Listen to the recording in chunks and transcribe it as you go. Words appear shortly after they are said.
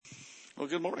Well,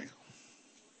 good morning.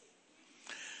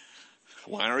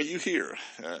 Why are you here?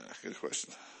 Good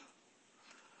question.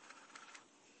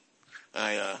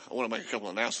 I want to make a couple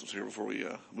of announcements here before we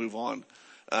move on.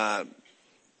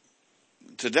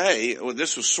 Today,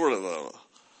 this was sort of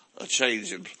a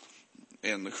change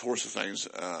in the course of things.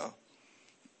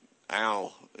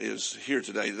 Al is here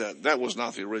today. That was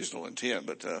not the original intent,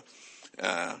 but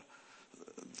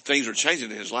things are changing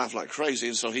in his life like crazy,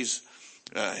 and so he's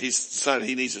decided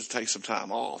he needs to take some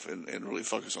time off and really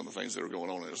focus on the things that are going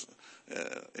on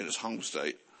in his home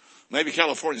state. Maybe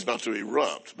California's about to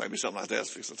erupt. Maybe something like that's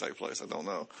fixing to take place. I don't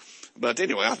know. But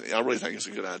anyway, I really think it's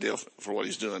a good idea for what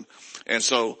he's doing. And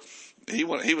so he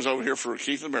was over here for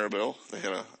Keith and Maribel. They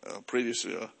had a previous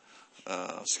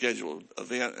scheduled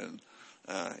event,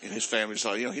 and his family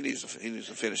saw, he needs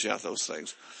to finish out those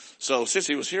things. So since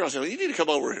he was here, I said, well, you need to come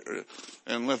over here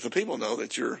and let the people know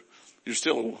that you're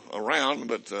still around,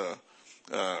 but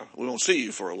we won't see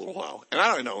you for a little while. And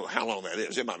I don't know how long that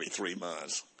is. It might be 3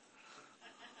 months.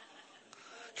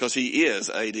 Because he is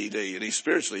ADD, and he's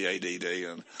spiritually ADD,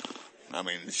 and I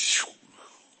mean,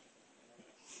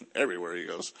 everywhere he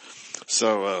goes.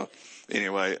 So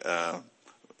anyway,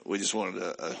 we just wanted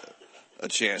a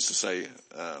chance to say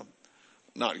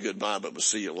not goodbye, but we'll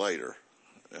see you later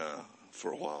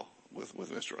for a while with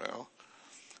Mr. Al.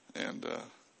 And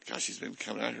gosh, he's been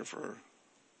coming out here for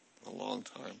a long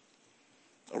time,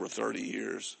 over 30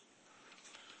 years.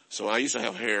 So I used to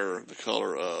have hair the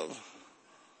color of,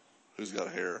 who's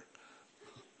got hair?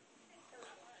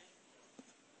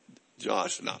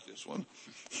 Josh, not this one.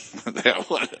 That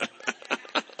one.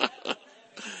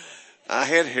 I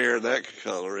had hair that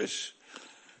colorish.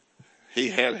 He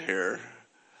had hair.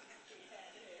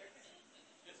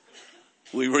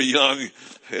 We were young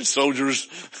and soldiers.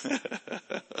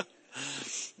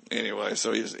 Anyway,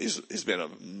 so he's been a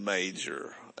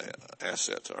major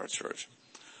asset to our church,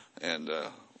 and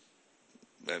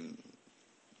an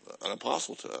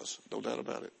apostle to us, no doubt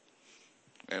about it.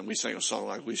 And we sing a song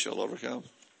like "We Shall Overcome."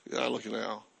 Yeah, look at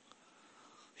Al.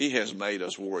 He has made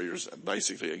us warriors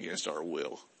basically against our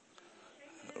will.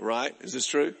 Right? Is this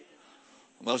true?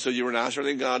 Most of you were nicer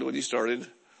than God when you started.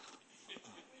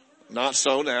 Not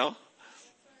so now.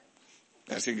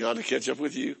 Asking God to catch up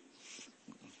with you.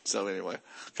 So anyway,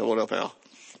 come on up, Al.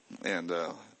 And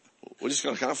we're just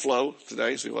going to kind of flow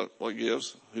today, see what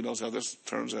gives. Who knows how this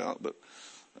turns out, but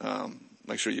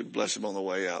make sure you bless him on the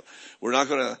way out. We're not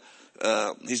going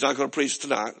to, he's not going to preach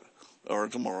tonight or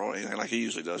tomorrow or anything like he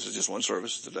usually does. It's just one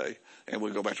service today. And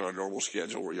we'll go back to our normal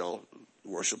schedule where y'all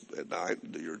worship at night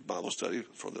and do your Bible study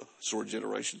for the sword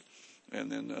generation.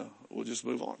 And then we'll just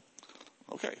move on.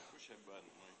 Okay. Push that button,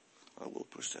 Mike. I will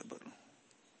push that button.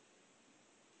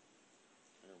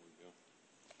 There we go.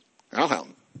 Al,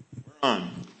 We're on.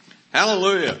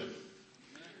 Hallelujah.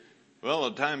 Well,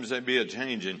 the times they be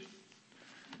a-changing.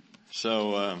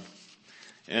 So,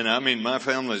 and I mean, my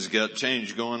family's got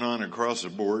change going on across the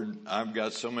board. I've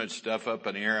got so much stuff up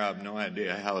in the air, I have no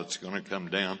idea how it's going to come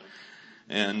down.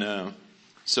 And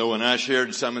so when I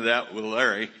shared some of that with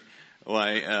Larry,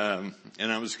 and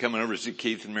I was coming over to see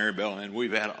Keith and Maribel, and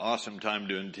we've had an awesome time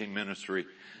doing team ministry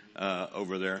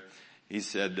over there. He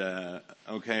said,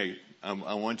 okay,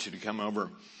 I want you to come over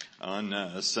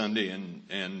on Sunday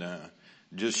and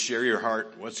just share your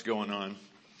heart, what's going on.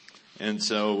 And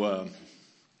so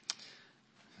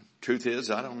truth is,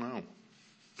 I don't know.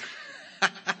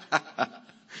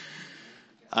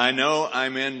 I know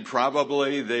I'm in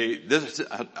probably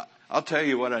I'll tell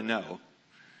you what I know.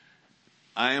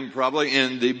 I am probably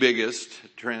in the biggest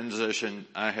transition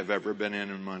I have ever been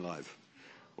in my life.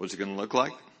 What's it going to look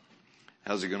like?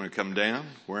 How's it going to come down?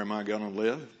 Where am I going to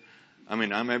live? I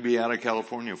mean, I may be out of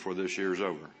California before this year's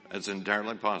over. That's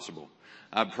entirely possible.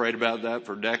 I've prayed about that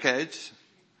for decades.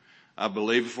 I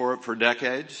believed for it for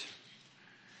decades.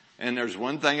 And there's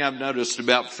one thing I've noticed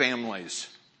about families.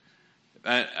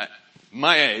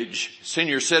 My age,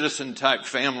 senior citizen type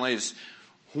families,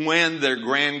 when their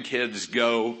grandkids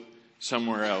go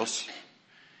somewhere else,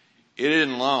 it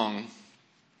isn't long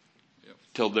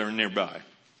till they're nearby.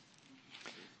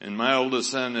 And my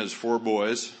oldest son has 4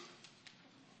 boys,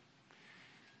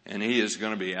 and he is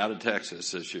going to be out of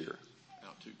Texas this year.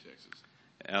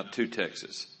 Out to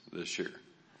Texas this year.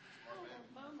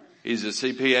 He's a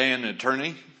CPA and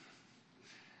attorney,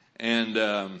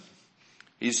 and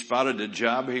he spotted a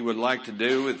job he would like to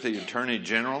do with the Attorney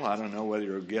General. I don't know whether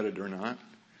he'll get it or not,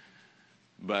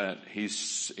 but he's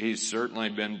certainly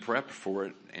been prepped for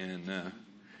it, and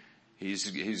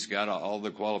he's got all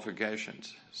the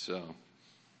qualifications. So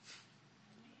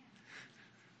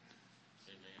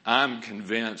I'm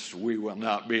convinced we will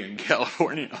not be in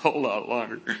California a whole lot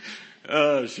longer.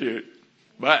 Oh, shoot.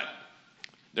 But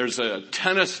there's a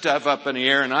ton of stuff up in the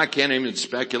air, and I can't even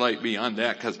speculate beyond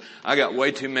that because I got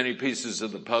way too many pieces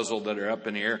of the puzzle that are up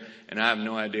in the air, and I have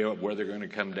no idea where they're going to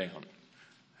come down.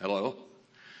 Hello?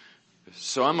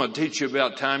 So I'm going to teach you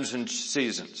about times and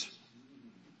seasons.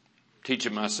 Teach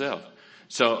it myself.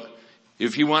 So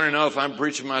if you want to know if I'm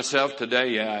preaching myself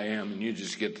today, yeah, I am, and you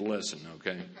just get to listen,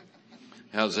 okay?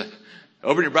 How's that?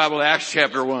 Open your Bible to Acts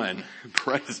chapter 1.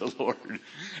 Praise the Lord.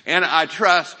 And I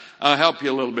trust I'll help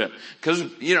you a little bit. Because,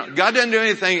 God doesn't do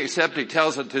anything except He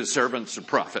tells it to His servants, the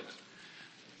prophet.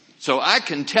 So I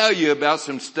can tell you about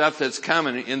some stuff that's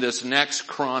coming in this next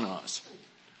chronos.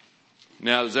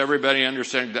 Now, does everybody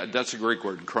understand that? That's a Greek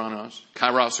word, chronos.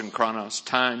 Kairos and chronos,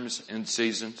 times and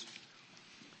seasons.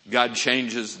 God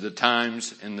changes the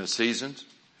times and the seasons.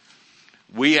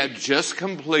 We have just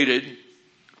completed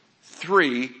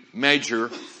 3 major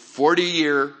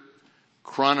 40-year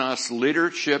chronos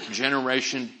leadership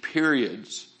generation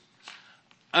periods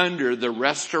under the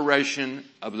restoration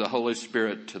of the Holy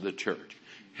Spirit to the church.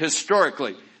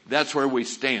 Historically, that's where we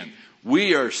stand.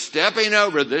 We are stepping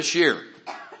over this year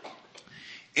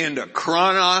into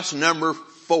chronos number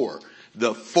 4,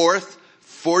 the 4th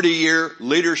 40-year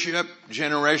leadership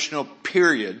generational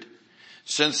period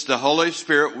since the Holy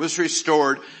Spirit was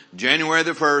restored January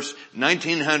the 1st,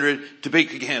 1900,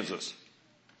 Topeka, Kansas.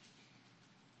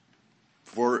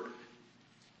 3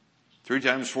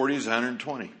 times 40 is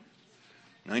 120.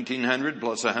 1900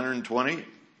 plus 120,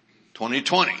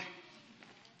 2020.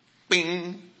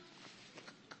 Bing.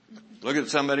 Look at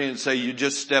somebody and say, you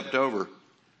just stepped over.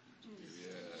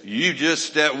 You just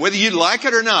stepped, whether you like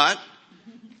it or not.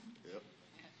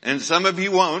 And some of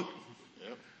you won't.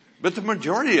 But the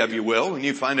majority of you will when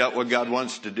you find out what God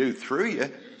wants to do through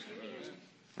you.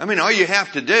 I mean, all you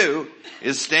have to do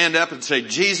is stand up and say,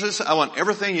 Jesus, I want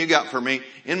everything you got for me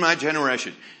in my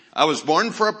generation. I was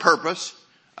born for a purpose.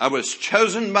 I was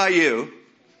chosen by you.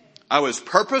 I was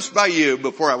purposed by you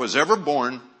before I was ever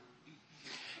born.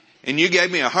 And you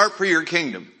gave me a heart for your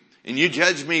kingdom. And you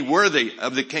judged me worthy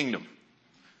of the kingdom.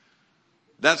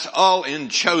 That's all in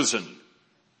chosen.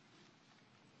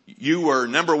 You were,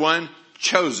 number 1,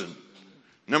 chosen.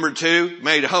 Number 2,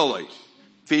 made holy.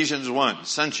 Ephesians 1,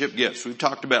 sonship gifts. We've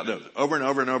talked about those over and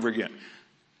over and over again.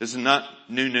 This is not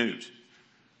new news.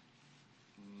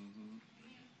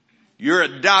 You're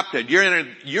adopted.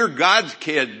 You're God's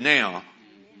kid now.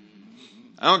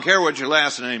 I don't care what your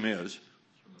last name is.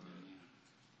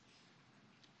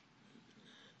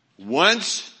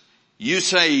 Once you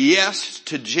say yes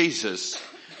to Jesus,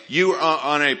 you are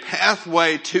on a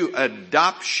pathway to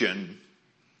adoption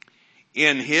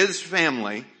in His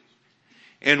family.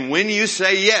 And when you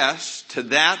say yes to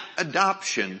that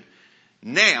adoption,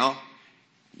 now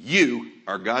you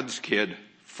are God's kid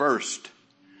first.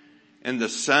 And the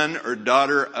son or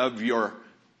daughter of your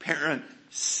parent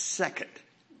second.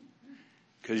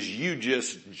 Because you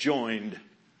just joined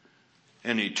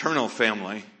an eternal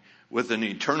family with an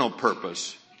eternal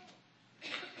purpose.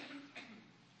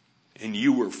 And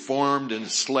you were formed and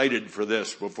slated for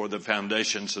this before the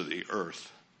foundations of the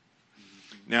earth.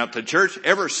 Now, if the church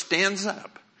ever stands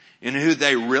up in who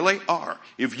they really are,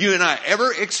 if you and I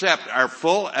ever accept our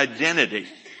full identity,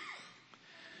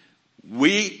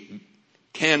 we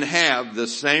can have the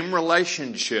same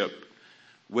relationship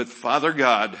with Father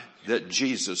God that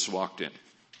Jesus walked in.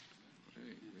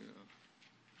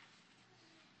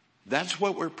 That's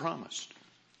what we're promised.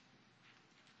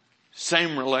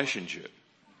 Same relationship.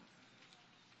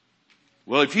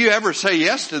 Well, if you ever say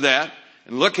yes to that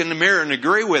and look in the mirror and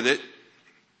agree with it,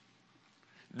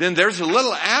 then there's a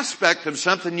little aspect of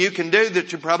something you can do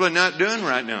that you're probably not doing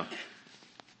right now.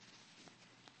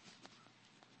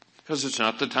 Because it's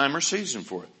not the time or season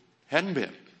for it. Hadn't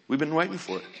been. We've been waiting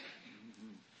for it.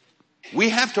 We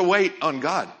have to wait on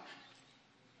God.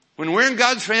 When we're in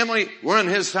God's family, we're on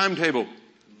His timetable.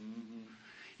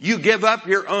 You give up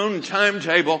your own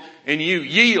timetable and you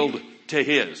yield to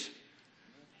His.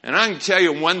 And I can tell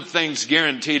you one thing's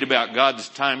guaranteed about God's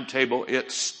timetable,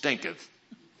 it stinketh.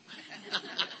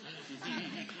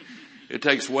 It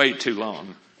takes way too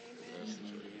long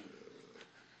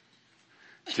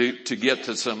to get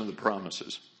to some of the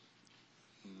promises.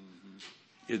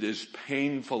 It is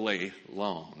painfully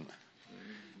long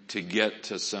to get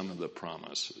to some of the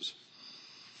promises.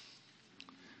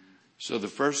 So the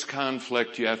first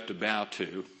conflict you have to bow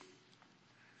to,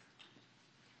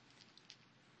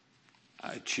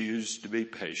 I choose to be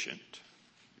patient.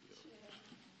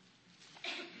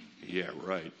 Yeah,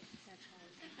 right.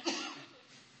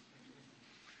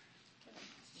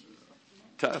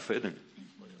 Tough, isn't it?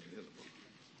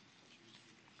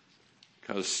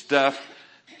 Because stuff,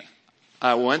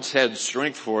 I once had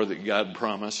strength for that God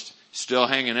promised, still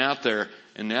hanging out there,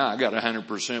 and now I got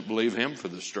 100% believe him for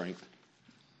the strength.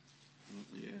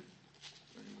 Yeah.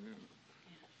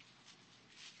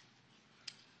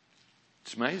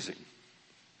 It's amazing.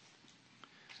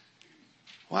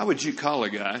 Why would you call a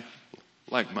guy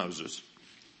like Moses?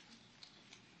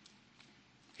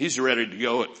 He's ready to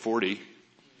go at 40,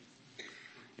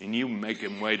 and you make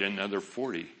him wait another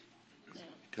 40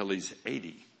 till he's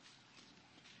 80.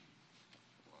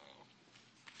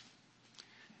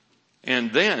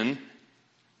 And then,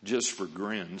 just for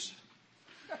grins,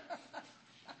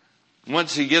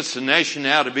 once he gets the nation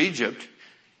out of Egypt,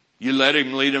 you let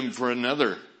him lead them for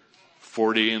another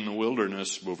 40 in the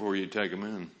wilderness before you take them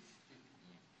in.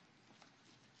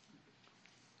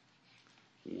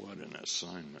 What an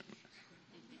assignment.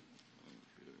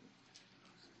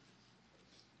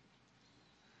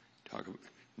 Talk about,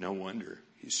 no wonder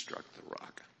he struck the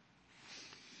rock.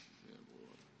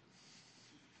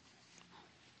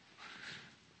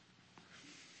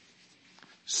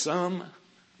 Some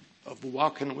of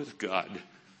walking with God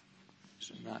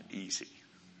is not easy.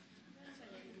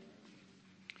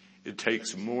 It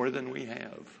takes more than we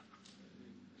have.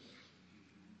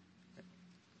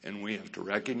 And we have to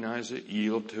recognize it,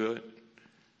 yield to it,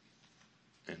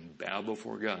 and bow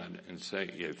before God and say,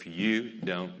 if you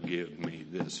don't give me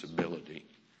this ability,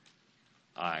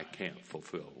 I can't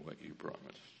fulfill what you promised.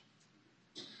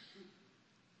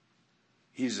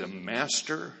 He's a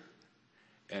master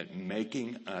at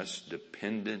making us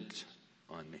dependent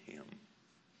on him.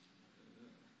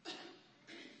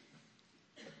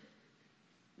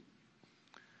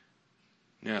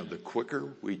 Now, the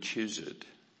quicker we choose it,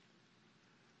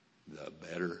 the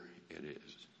better it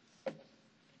is.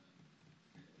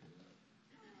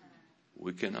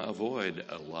 We can avoid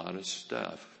a lot of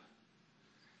stuff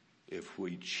if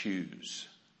we choose.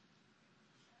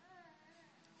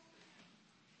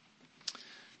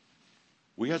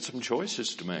 We got some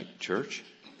choices to make, church,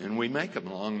 and we make them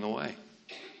along the way.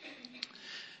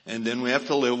 And then we have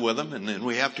to live with them, and then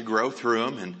we have to grow through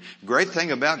them. And the great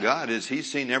thing about God is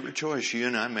he's seen every choice you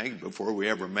and I made before we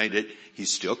ever made it. He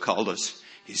still called us.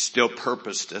 He still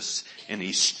purposed us, and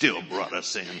he still brought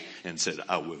us in and said,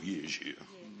 I will use you.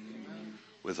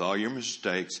 With all your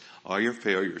mistakes, all your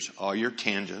failures, all your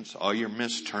tangents, all your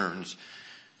misturns.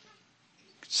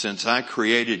 Since I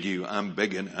created you, I'm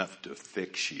big enough to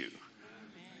fix you.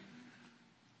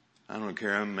 I don't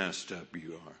care how messed up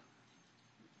you are.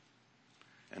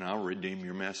 And I'll redeem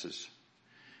your messes.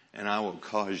 And I will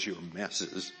cause your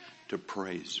messes to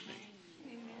praise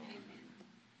me.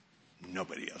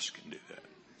 Nobody else can do that.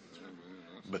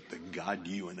 But the God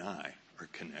you and I are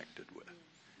connected with.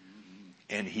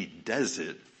 And he does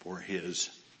it for his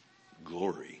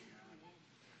glory.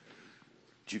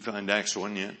 Did you find Acts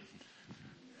 1 yet?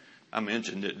 I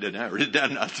mentioned it, didn't I? Or did I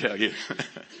not tell you?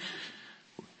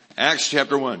 Acts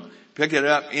chapter 1. Pick it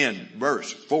up in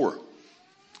verse 4.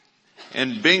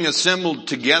 And being assembled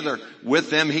together with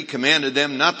them, he commanded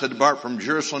them not to depart from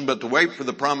Jerusalem, but to wait for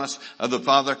the promise of the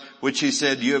Father, which he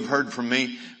said, you have heard from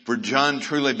me. For John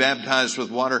truly baptized with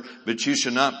water, but you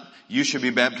should be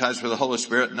baptized with the Holy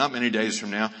Spirit not many days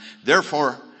from now.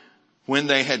 Therefore, when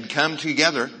they had come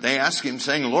together, they asked him,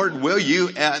 saying, Lord, will you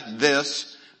at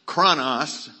this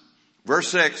chronos, verse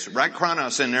 6, write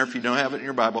chronos in there if you don't have it in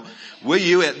your Bible, will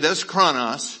you at this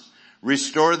chronos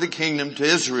restore the kingdom to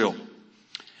Israel?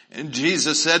 And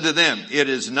Jesus said to them, it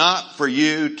is not for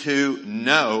you to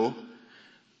know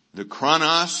the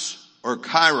chronos or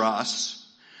kairos,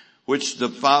 which the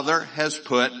Father has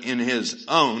put in his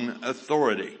own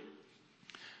authority.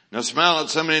 Now smile at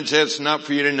somebody and say, it's not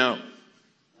for you to know.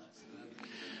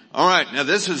 All right. Now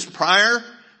this is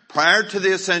prior to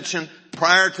the ascension,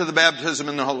 prior to the baptism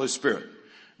in the Holy Spirit.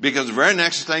 Because the very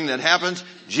next thing that happens,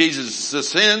 Jesus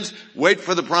ascends, wait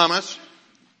for the promise,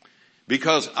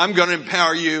 because I'm going to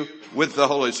empower you with the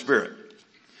Holy Spirit.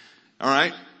 All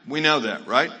right. We know that,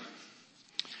 right?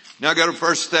 Now go to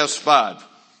 1 Thess 5.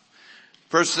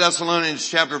 1 Thessalonians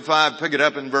chapter 5, pick it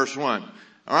up in verse 1.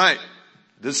 All right.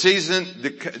 The season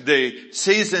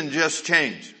just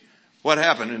changed. What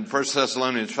happened in 1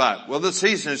 Thessalonians 5? Well, the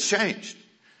season has changed.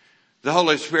 The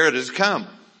Holy Spirit has come.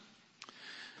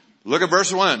 Look at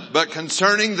verse 1. But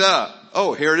concerning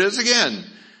here it is again.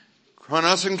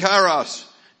 Chronos and Kairos.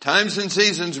 Times and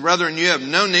seasons, brethren, you have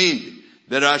no need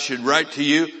that I should write to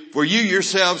you, for you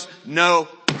yourselves know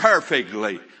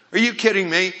perfectly. Are you kidding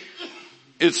me?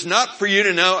 It's not for you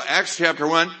to know, Acts chapter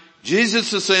 1,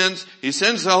 Jesus ascends, he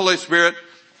sends the Holy Spirit,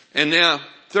 and now,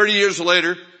 30 years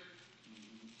later,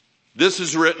 this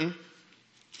is written,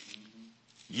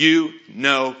 you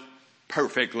know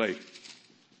perfectly.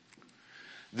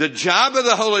 The job of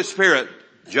the Holy Spirit,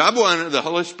 job one of the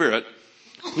Holy Spirit,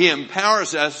 He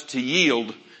empowers us to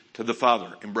yield to the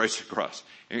Father. Embrace the cross.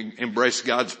 Embrace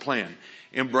God's plan.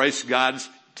 Embrace God's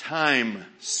time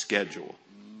schedule.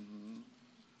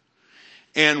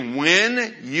 And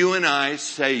when you and I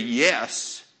say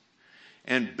yes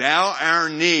and bow our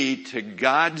knee to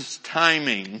God's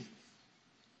timing,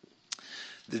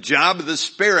 the job of the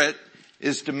Spirit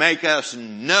is to make us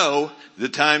know the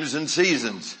times and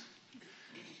seasons.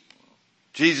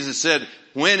 Jesus said,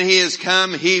 when He is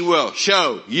come, He will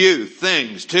show you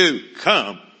things to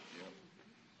come.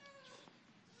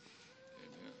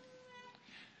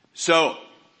 So,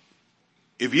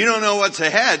 if you don't know what's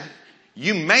ahead,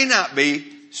 you may not be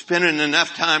spending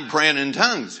enough time praying in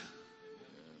tongues.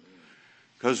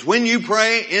 Because when you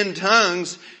pray in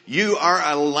tongues, you are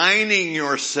aligning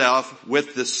yourself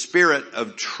with the Spirit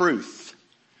of truth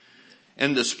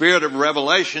and the Spirit of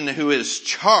revelation, who is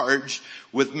charged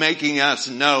with making us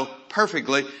know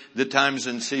perfectly the times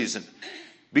and season.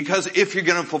 Because if you're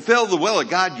going to fulfill the will of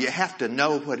God, you have to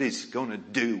know what He's going to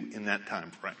do in that time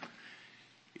frame.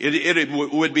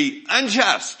 It would be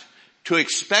unjust to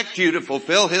expect you to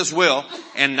fulfill His will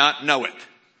and not know it.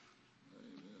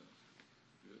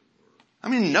 I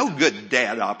mean, no good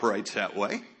dad operates that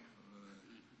way.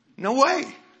 No way.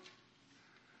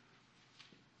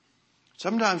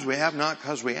 Sometimes we have not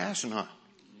because we ask not.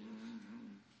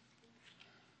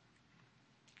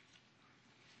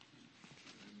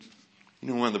 You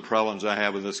know, one of the problems I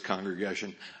have with this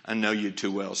congregation, I know you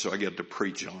too well, so I get to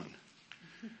preach on.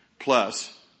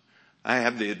 Plus, I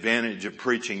have the advantage of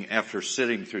preaching after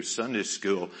sitting through Sunday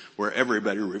school where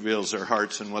everybody reveals their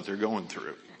hearts and what they're going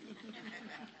through.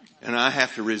 And I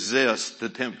have to resist the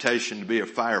temptation to be a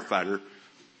firefighter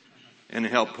and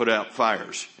help put out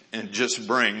fires and just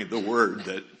bring the word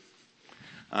that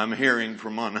I'm hearing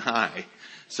from on high.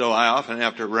 So I often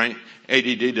have to rank.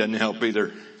 ADD doesn't help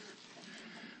either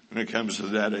when it comes to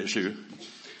that issue.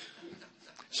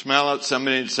 Smile at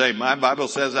somebody and say, my Bible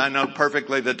says I know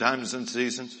perfectly the times and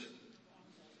seasons.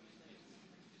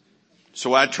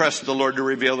 So I trust the Lord to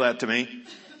reveal that to me.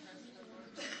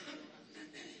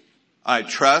 I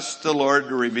trust the Lord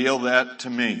to reveal that to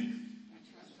me.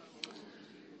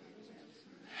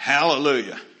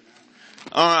 Hallelujah.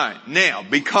 All right. Now,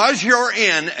 because you're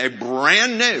in a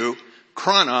brand new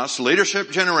Chronos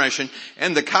leadership generation,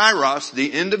 and the Kairos,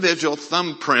 the individual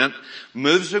thumbprint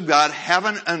moves of God,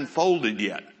 haven't unfolded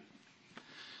yet.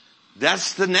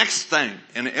 That's the next thing.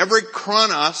 And every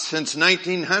Chronos since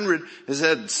 1900 has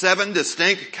had 7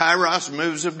 distinct Kairos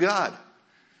moves of God.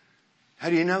 How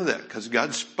do you know that? Because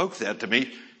God spoke that to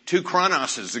me 2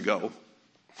 Chronoses ago.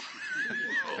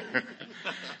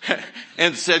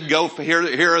 And said, go,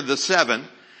 here are the 7.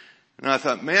 And I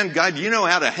thought, man, God, you know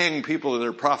how to hang people to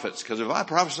their prophets. Because if I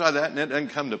prophesy that and it doesn't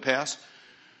come to pass.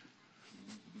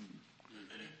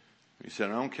 He said,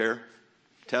 I don't care.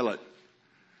 Tell it.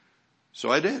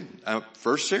 So I did.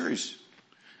 First series.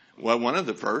 Well, one of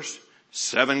the first.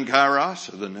 7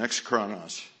 Kairos of the next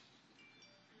Chronos.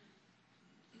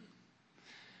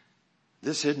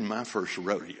 This isn't my first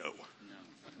rodeo.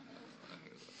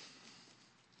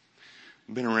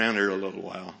 I've been around here a little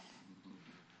while.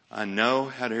 I know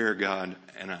how to hear God,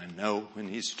 and I know when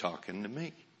He's talking to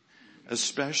me,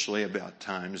 especially about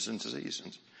times and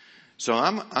seasons. So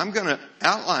I'm going to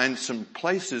outline some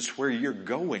places where you're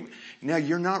going. Now,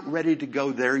 you're not ready to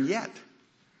go there yet.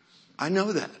 I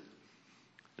know that.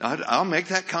 I'll make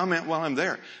that comment while I'm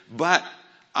there. But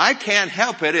I can't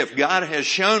help it if God has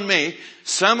shown me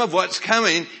some of what's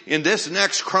coming in this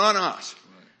next Chronos.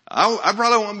 I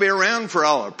probably won't be around for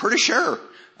all of it. Pretty sure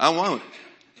I won't.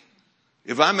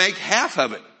 If I make half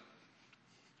of it.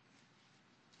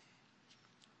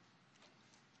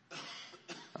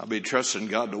 I'll be trusting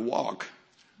God to walk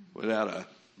without a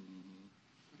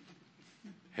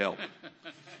help.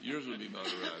 Yours would be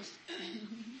motorized.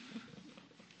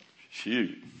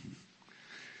 Shoot.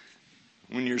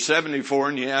 When you're 74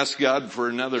 and you ask God for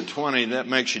another 20, that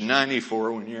makes you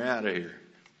 94 when you're out of here.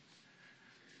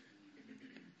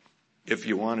 If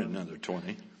you want another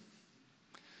 20.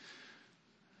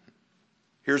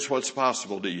 Here's what's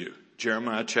possible to you.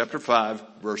 Jeremiah chapter 5,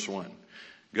 verse 1.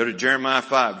 Go to Jeremiah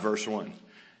 5, verse 1.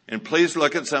 And please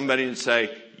look at somebody and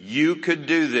say, you could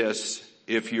do this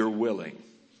if you're willing.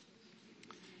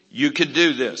 You could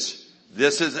do this.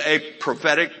 This is a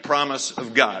prophetic promise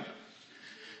of God.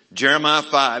 Jeremiah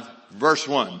 5, verse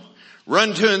 1.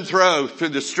 Run to and fro through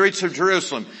the streets of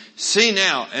Jerusalem. See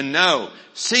now and know.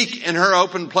 Seek in her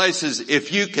open places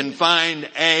if you can find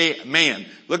a man.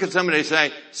 Look at somebody and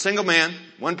say, single man,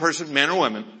 one person, man or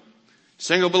woman,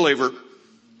 single believer.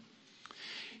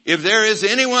 If there is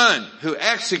anyone who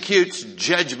executes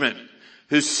judgment,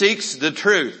 who seeks the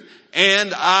truth,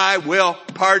 and I will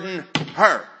pardon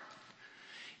her.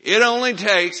 It only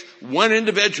takes one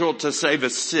individual to save a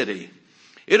city.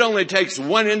 It only takes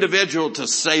one individual to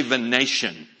save a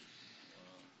nation.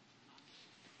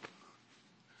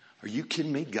 Are you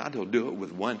kidding me? God will do it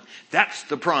with one. That's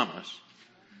the promise.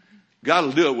 God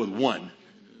will do it with one.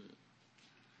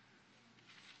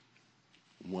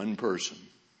 One person.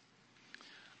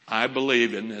 I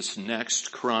believe in this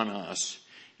next Chronos,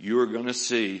 you are going to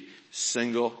see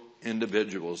single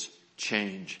individuals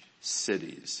change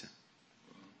cities.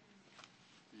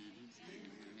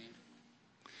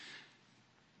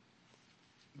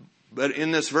 But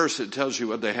in this verse, it tells you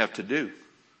what they have to do.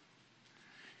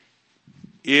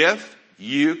 If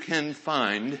you can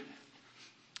find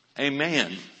a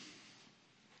man,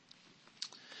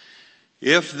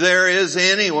 if there is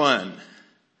anyone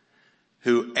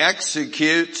who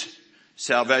executes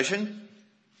salvation,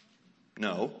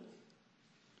 no.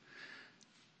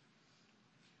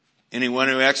 Anyone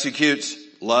who executes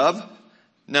love,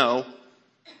 no.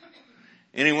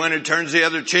 Anyone who turns the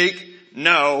other cheek,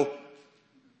 no.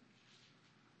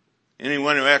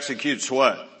 Anyone who executes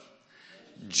what?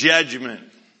 Judgment.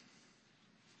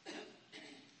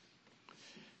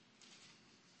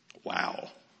 Wow.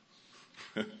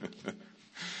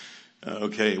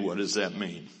 Okay, what does that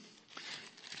mean?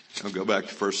 I'll go back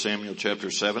to 1 Samuel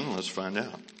chapter 7. Let's find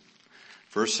out.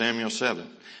 1 Samuel 7.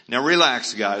 Now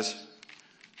relax, guys.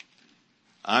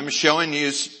 I'm showing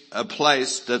you a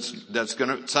place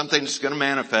something's gonna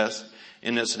manifest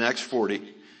in this next 40.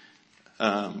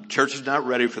 Church is not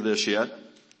ready for this yet.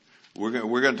 We're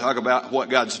going to talk about what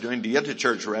God's doing to get the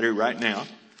church ready right now.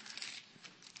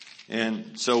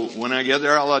 And so when I get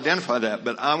there, I'll identify that.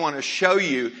 But I want to show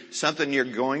you something you're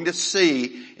going to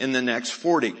see in the next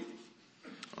 40.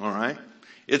 All right?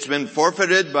 It's been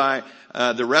forfeited by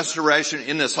the restoration.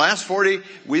 In this last 40,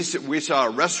 we saw a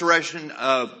restoration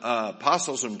of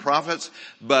apostles and prophets.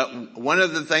 But one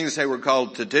of the things they were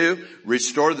called to do,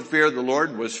 restore the fear of the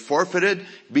Lord, was forfeited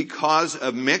because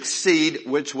of mixed seed,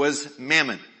 which was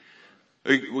mammon.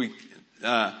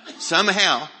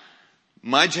 Somehow,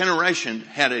 my generation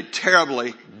had a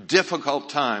terribly difficult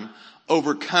time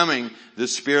overcoming the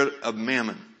spirit of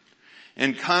mammon.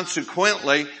 And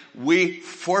consequently, we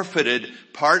forfeited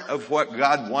part of what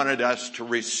God wanted us to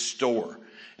restore.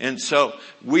 And so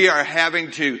we are having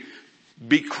to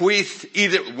bequeath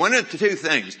either one of the two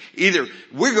things. Either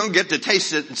we're going to get to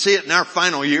taste it and see it in our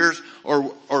final years,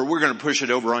 or we're going to push it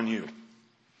over on you.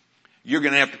 You're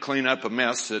going to have to clean up a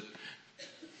mess that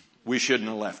we shouldn't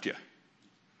have left you.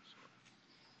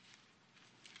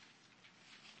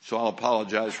 So I'll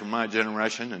apologize for my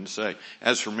generation and say,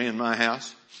 as for me and my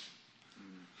house,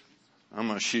 I'm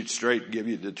going to shoot straight and give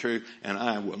you the truth, and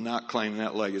I will not claim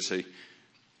that legacy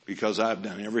because I've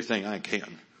done everything I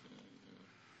can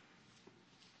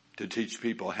to teach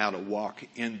people how to walk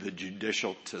in the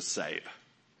judicial to save.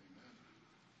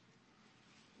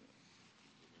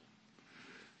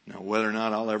 Now, whether or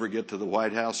not I'll ever get to the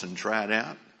White House and try it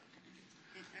out,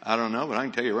 I don't know, but I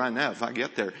can tell you right now, if I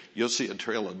get there, you'll see a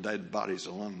trail of dead bodies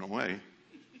along the way.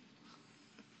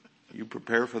 You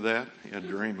prepare for that? Yeah,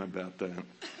 dream about that.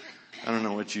 I don't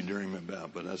know what you dream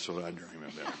about, but that's what I dream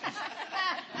about.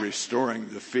 Restoring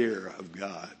the fear of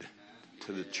God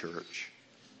to the church.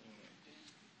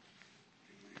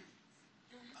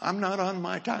 I'm not on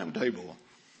my timetable.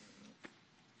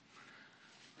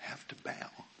 Have to bow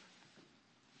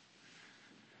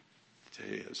to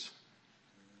His.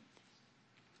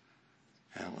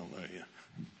 Hallelujah.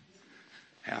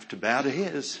 Have to bow to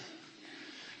His.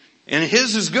 And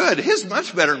His is good. His is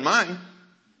much better than mine.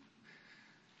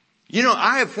 You know,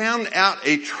 I have found out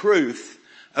a truth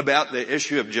about the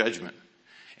issue of judgment.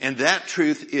 And that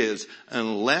truth is,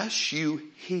 unless you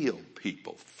heal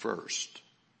people first,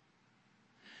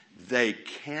 they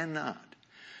cannot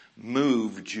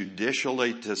move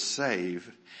judicially to save,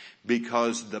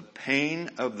 because the pain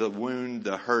of the wound,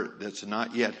 the hurt that's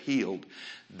not yet healed,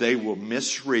 they will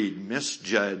misread,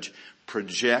 misjudge,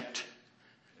 project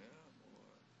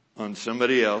on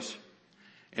somebody else,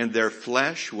 and their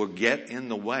flesh will get in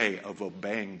the way of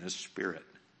obeying the Spirit.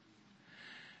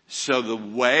 So the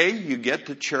way you get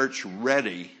the church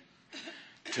ready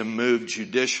to move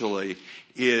judicially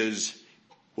is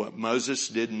what Moses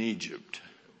did in Egypt.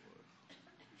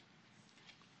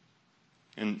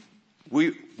 And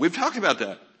we've talked about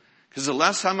that, because the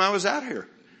last time I was out here,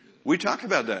 we talked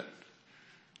about that.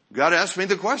 God asked me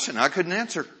the question. I couldn't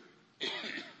answer.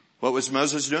 What was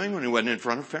Moses doing when he went in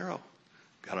front of Pharaoh?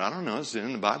 God, I don't know. Is it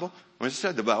in the Bible? When it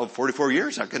said the Bible 44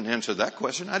 years, I couldn't answer that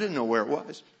question. I didn't know where it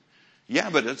was. Yeah,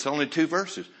 but it's only 2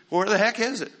 verses. Where the heck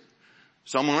is it?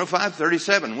 Psalm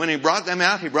 105:37. When he brought them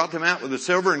out with the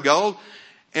silver and gold,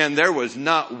 and there was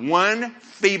not one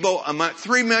feeble among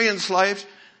 3 million slaves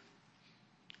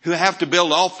who have to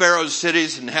build all Pharaoh's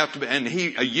cities and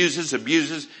he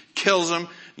abuses, kills them,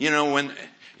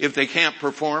 if they can't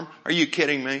perform. Are you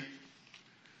kidding me?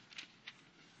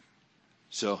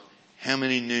 So, how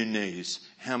many new knees?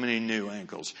 How many new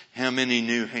ankles? How many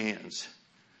new hands?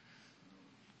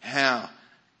 How?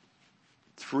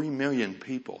 3 million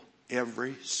people,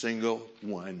 every single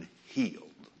one healed.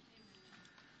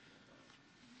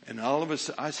 And all of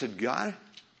us, I said, God,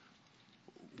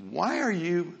 why are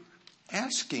you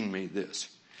asking me this?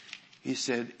 He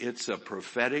said, it's a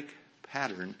prophetic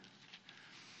pattern,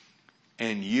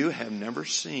 and you have never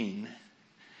seen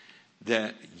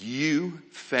that you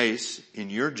face in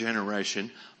your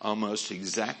generation almost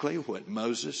exactly what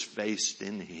Moses faced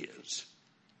in his.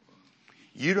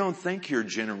 You don't think your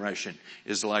generation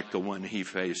is like the one he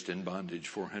faced in bondage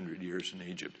 400 years in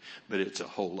Egypt, but it's a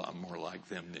whole lot more like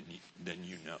them than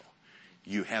you know.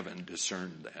 You haven't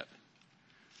discerned that.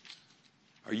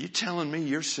 Are you telling me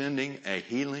you're sending a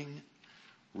healing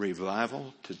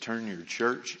revival to turn your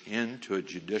church into a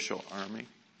judicial army?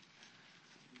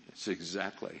 It's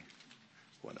exactly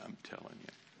what I'm telling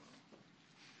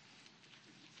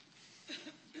you.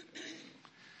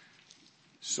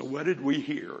 So what did we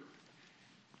hear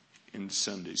in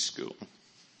Sunday school?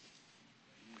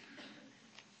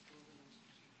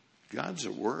 God's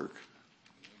at work.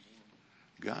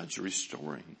 God's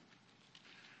restoring.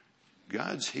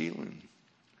 God's healing.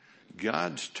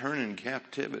 God's turning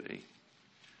captivity.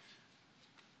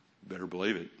 Better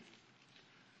believe it.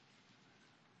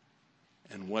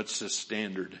 And what's the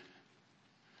standard?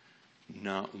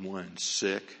 Not one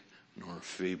sick nor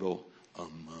feeble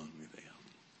among them.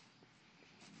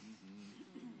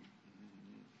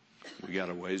 We got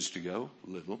a ways to go,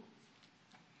 little.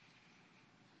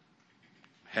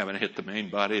 Haven't hit the main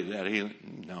body of that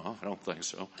healing? No, I don't think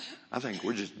so. I think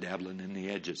we're just dabbling in the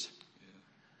edges.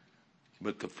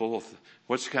 But the full,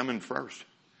 what's coming first?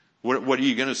 What are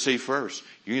you going to see first?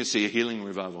 You're going to see a healing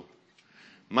revival.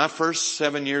 My first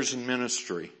 7 years in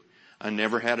ministry, I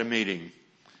never had a meeting.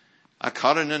 I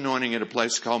caught an anointing at a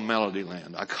place called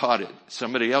Melodyland. I caught it.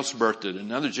 Somebody else birthed it.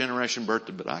 Another generation birthed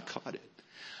it, but I caught it.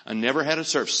 I never had a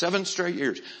service. 7 straight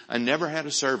years. I never had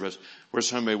a service where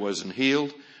somebody wasn't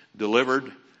healed,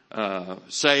 delivered,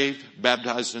 saved,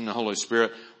 baptized in the Holy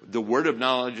Spirit. The word of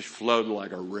knowledge flowed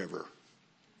like a river.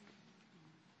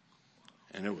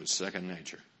 And it was second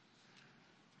nature.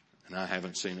 And I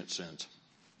haven't seen it since.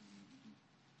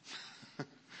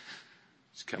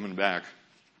 It's coming back.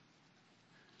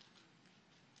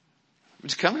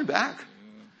 It's coming back.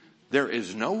 There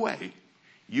is no way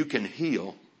you can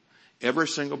heal every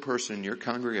single person in your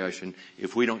congregation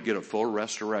if we don't get a full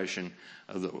restoration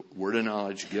of the word of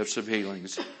knowledge, gifts of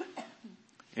healings.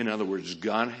 In other words,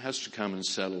 God has to come and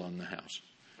settle on the house.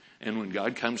 And when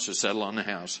God comes to settle on the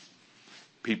house,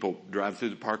 people drive through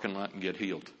the parking lot and get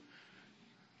healed.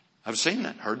 I've seen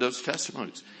that, heard those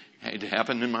testimonies. It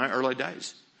happened in my early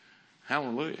days.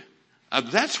 Hallelujah.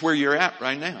 That's where you're at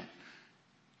right now.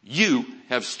 You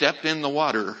have stepped in the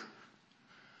water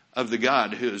of the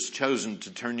God who has chosen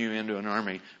to turn you into an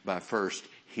army by first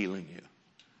healing you.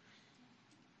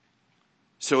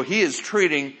 So he is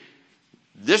treating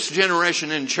this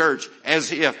generation in church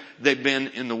as if they've been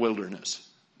in the wilderness.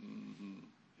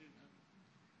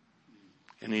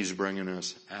 And he's bringing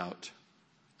us out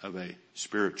of a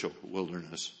spiritual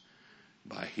wilderness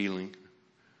by healing,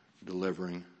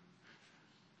 delivering,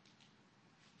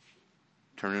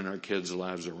 turning our kids'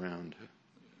 lives around,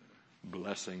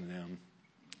 blessing them,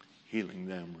 healing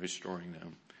them, restoring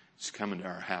them. It's coming to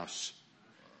our house.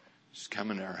 It's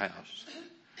coming to our house.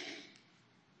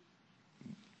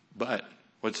 But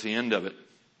what's the end of it?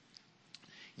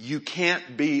 You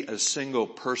can't be a single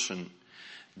person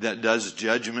that does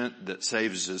judgment that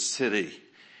saves a city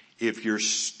if you're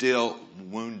still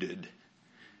wounded,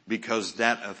 because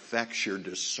that affects your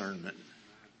discernment.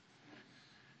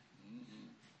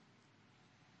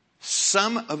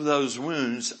 Some of those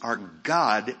wounds are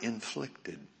God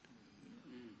inflicted.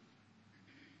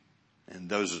 And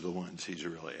those are the ones he's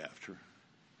really after.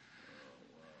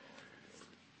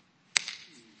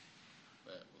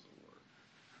 That was a word.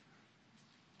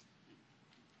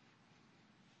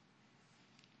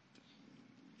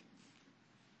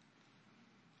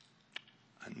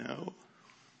 I know.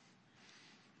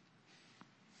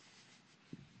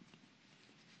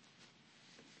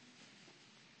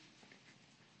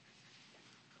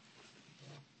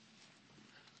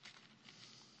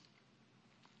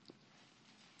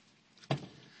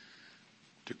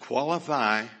 To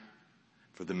qualify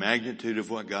for the magnitude of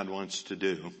what God wants to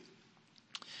do,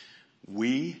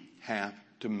 we have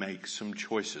to make some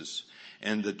choices.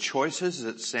 And the choices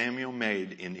that Samuel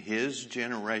made in his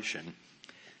generation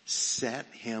set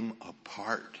him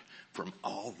apart from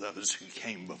all those who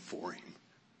came before him.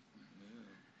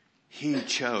 He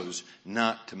chose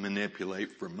not to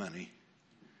manipulate for money.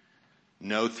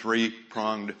 No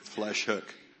three-pronged flesh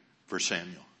hook for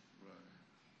Samuel.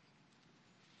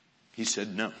 He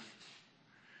said no.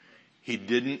 He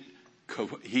didn't,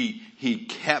 he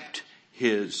kept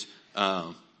his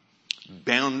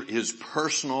his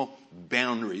personal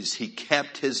boundaries. He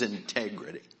kept his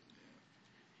integrity.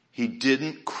 He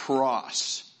didn't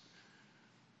cross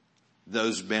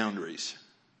those boundaries.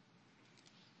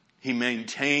 He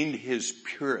maintained his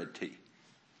purity,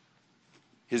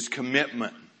 his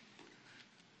commitment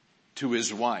to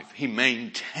his wife. He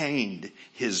maintained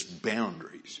his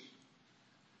boundaries.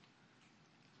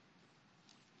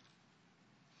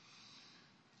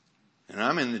 And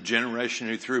I'm in the generation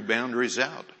who threw boundaries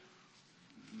out.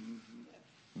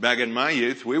 Back in my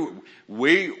youth,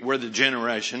 we were the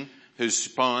generation who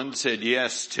said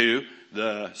yes to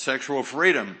the sexual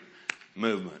freedom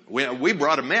movement. We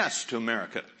brought a mess to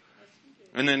America.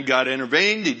 And then God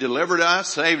intervened. He delivered us,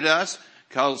 saved us,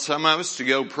 called some of us to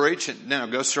go preach. And now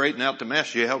go straighten out the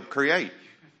mess you helped create.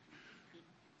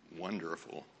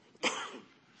 Wonderful.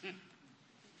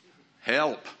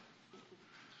 Help.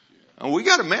 And we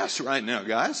got a mess right now,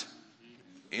 guys,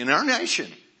 in our nation.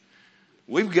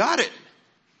 We've got it.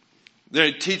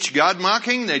 They teach God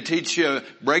mocking. They teach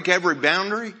break every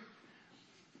boundary.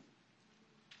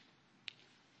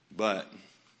 But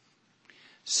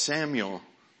Samuel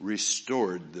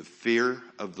restored the fear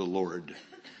of the Lord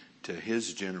to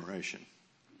his generation.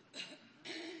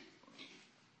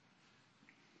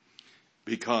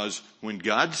 Because when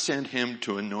God sent him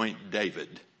to anoint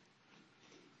David,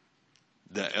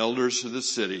 the elders of the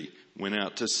city went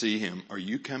out to see him. Are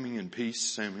you coming in peace,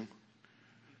 Samuel?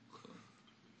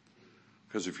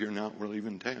 Because if you're not, we're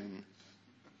leaving town.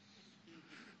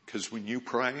 Because when you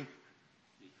pray,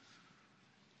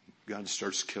 God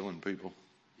starts killing people.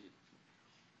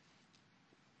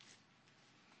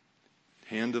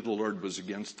 The hand of the Lord was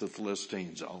against the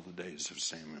Philistines all the days of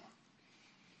Samuel.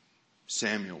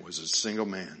 Samuel was a single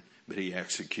man, but he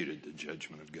executed the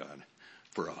judgment of God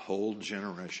for a whole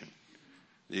generation.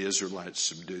 The Israelites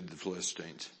subdued the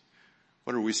Philistines.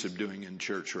 What are we subduing in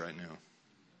church right now?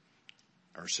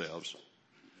 Ourselves.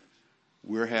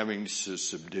 We're having to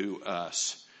subdue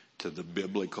us to the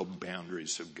biblical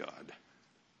boundaries of God.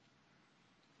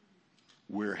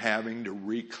 We're having to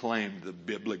reclaim the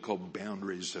biblical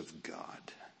boundaries of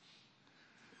God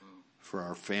for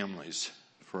our families,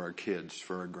 for our kids,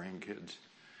 for our grandkids,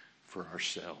 for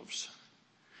ourselves.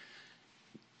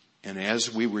 And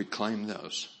as we reclaim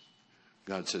those,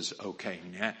 God says, okay,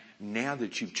 now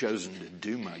that you've chosen to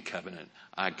do my covenant,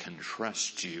 I can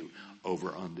trust you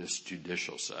over on this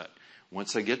judicial side.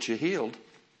 Once I get you healed,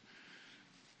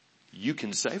 you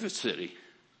can save a city.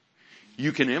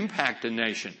 You can impact a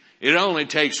nation. It only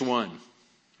takes one.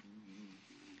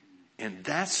 And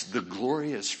that's the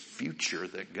glorious future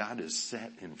that God has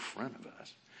set in front of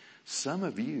us. Some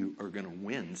of you are going to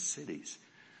win cities.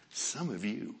 Some of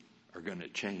you are going to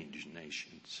change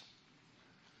nations.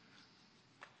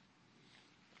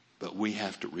 But we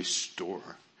have to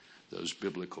restore those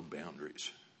biblical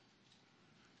boundaries.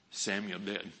 Samuel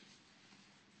did.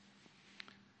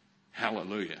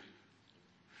 Hallelujah.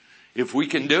 If we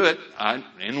can do it,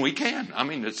 and we can. I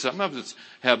mean, some of us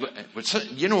have,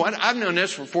 you know what? I've known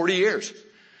this for 40 years.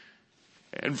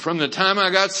 And from the time I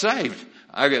got saved,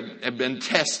 I have been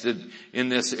tested in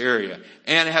this area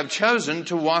and have chosen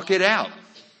to walk it out.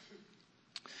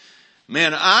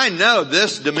 Man, I know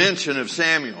this dimension of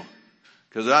Samuel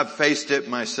because I've faced it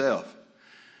myself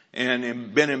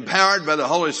and been empowered by the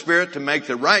Holy Spirit to make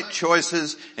the right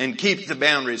choices and keep the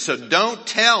boundaries. So don't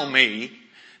tell me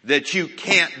that you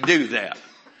can't do that,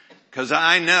 because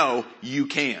I know you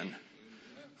can.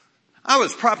 I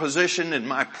was propositioned in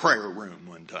my prayer room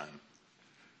one time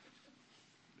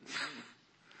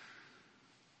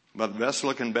by the best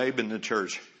looking babe in the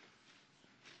church.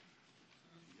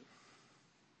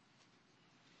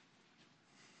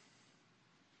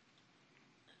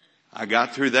 I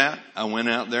got through that. I went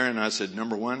out there and I said,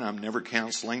 number one, I'm never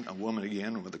counseling a woman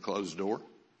again with a closed door.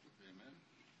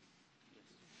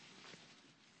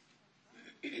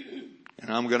 And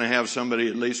I'm going to have somebody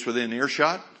at least within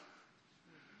earshot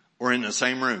or in the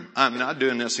same room. I'm not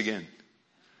doing this again.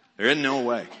 There isn't no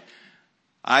way.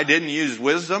 I didn't use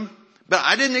wisdom, but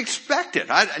I didn't expect it.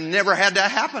 I never had that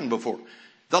happen before.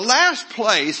 The last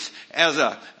place as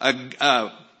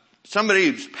somebody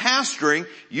who's pastoring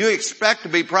you expect to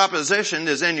be propositioned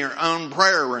is in your own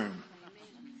prayer room.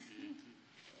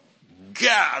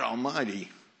 God Almighty.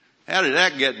 How did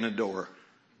that get in the door?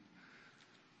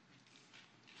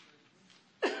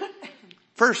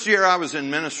 First year I was in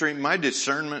ministry, my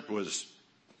discernment was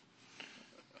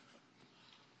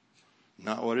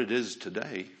not what it is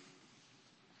today.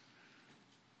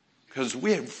 Because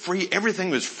we had everything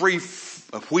was free,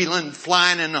 wheeling,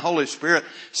 flying in the Holy Spirit.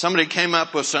 Somebody came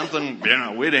up with something,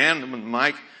 we'd hand them the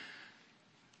mic.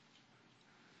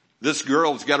 This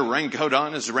girl's got a raincoat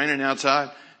on, it's raining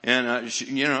outside, and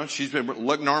she's been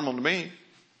look normal to me.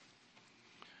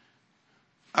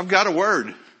 I've got a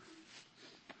word.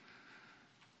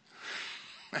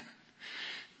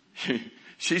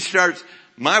 She starts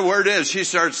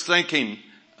thinking,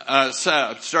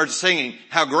 starts singing,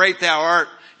 "How great thou art,"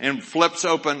 and flips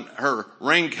open her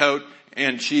raincoat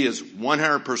and she is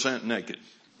 100% naked.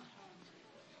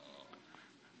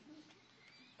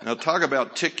 Now talk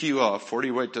about tick you off. 40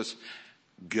 wait this.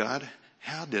 God,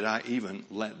 how did I even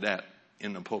let that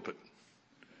in the pulpit?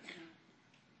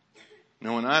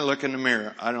 Now when I look in the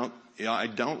mirror, I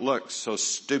don't look so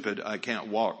stupid I can't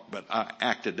walk, but I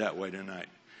acted that way tonight.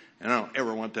 And I don't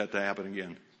ever want that to happen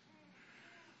again.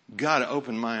 God,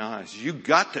 open my eyes. You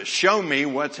got to show me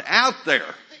what's out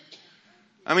there.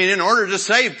 I mean, in order to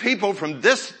save people from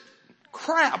this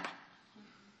crap.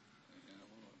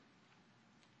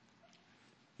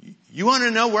 You want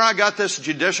to know where I got this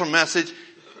judicial message?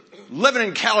 Living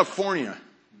in California.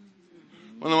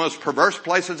 One of the most perverse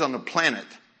places on the planet.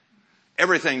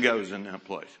 Everything goes in that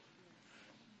place.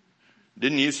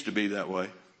 Didn't used to be that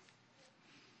way.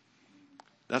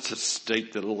 That's a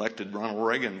state that elected Ronald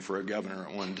Reagan for a governor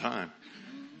at one time.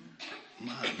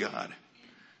 My God.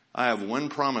 I have one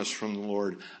promise from the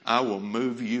Lord. I will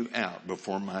move you out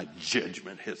before my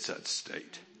judgment hits that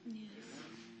state. Yes.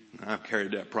 I've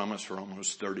carried that promise for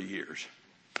almost 30 years.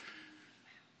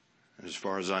 As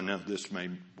far as I know, this may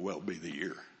well be the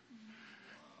year.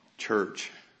 Church,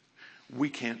 we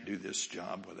can't do this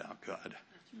job without God.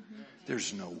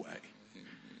 There's no way.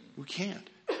 We can't.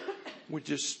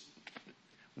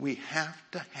 We have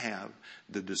to have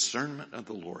the discernment of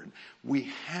the Lord. We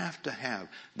have to have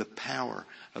the power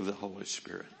of the Holy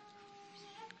Spirit.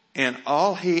 And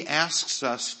all He asks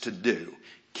us to do,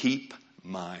 keep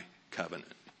my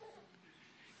covenant.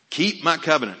 Keep my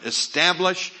covenant.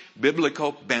 Establish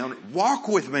biblical boundaries. Walk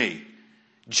with me.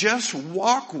 Just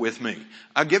walk with me.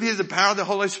 I'll give you the power of the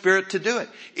Holy Spirit to do it.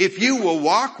 If you will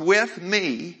walk with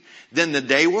me, then the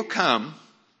day will come.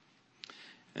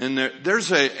 And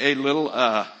there's a little,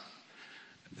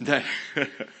 because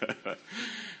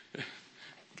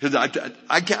I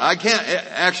can't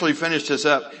actually finish this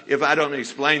up if I don't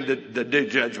explain the due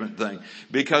judgment thing.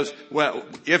 Because, well,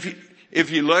 if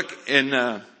you look in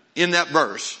that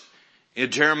verse,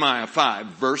 in Jeremiah 5,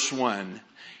 verse 1,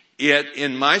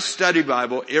 in my study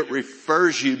Bible, it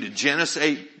refers you to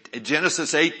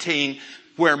Genesis 18,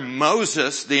 where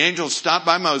Moses, the angels stopped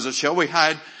by Moses,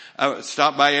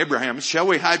 stopped by Abraham. Shall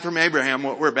we hide from Abraham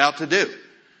what we're about to do?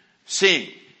 Seeing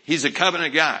he's a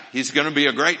covenant guy. He's going to be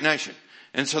a great nation.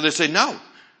 And so they say, no,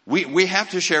 we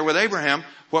have to share with Abraham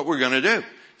what we're going to do.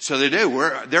 So they do.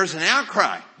 There's an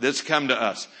outcry that's come to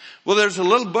us. Well, there's a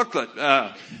little booklet,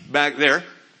 back there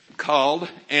called,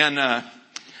 and,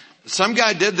 some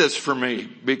guy did this for me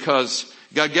because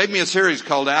God gave me a series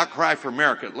called Outcry for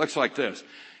America. It looks like this.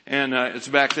 And, it's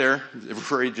back there. It's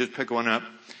free. Just pick one up.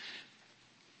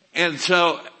 And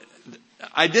so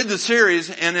I did the series,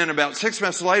 and then about 6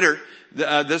 months later,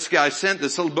 this guy sent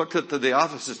this little booklet to the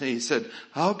offices, and he said,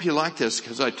 I hope you like this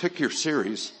because I took your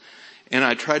series and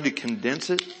I tried to condense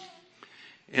it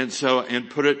and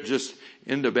put it just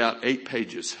into about 8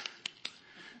 pages.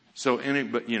 So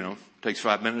takes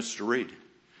 5 minutes to read.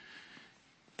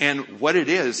 And what it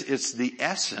is, it's the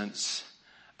essence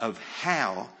of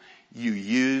how you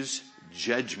use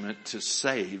judgment to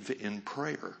save in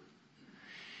prayer.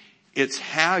 It's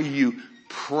how you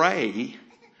pray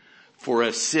for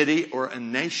a city or a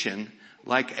nation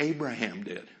like Abraham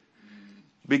did.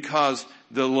 Because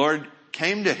the Lord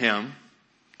came to him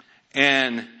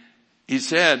and He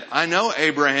said, I know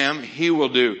Abraham, he will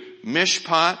do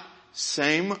mishpat,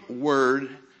 same word,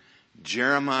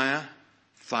 Jeremiah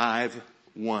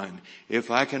 5:1.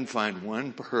 If I can find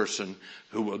one person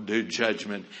who will do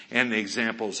judgment, and the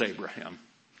example is Abraham.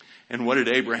 And what did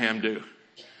Abraham do?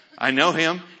 I know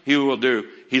him, he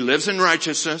lives in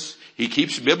righteousness, he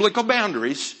keeps biblical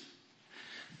boundaries,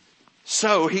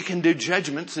 so he can do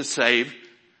judgment to save.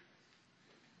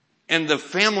 And the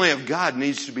family of God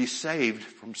needs to be saved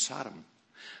from Sodom.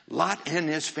 Lot and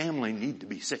his family need to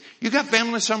be saved. You got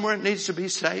family somewhere that needs to be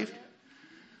saved?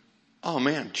 Oh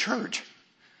man, church.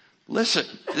 Listen,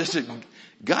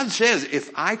 God says,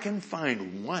 if I can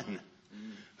find one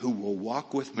who will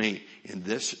walk with me in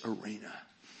this arena,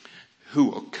 who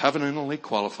will covenantally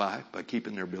qualify by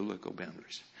keeping their biblical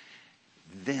boundaries,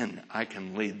 then I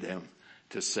can lead them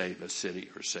to save a city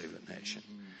or save a nation.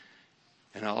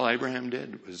 And all Abraham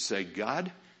did was say, God,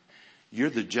 you're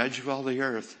the judge of all the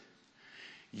earth.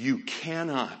 You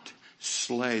cannot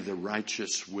slay the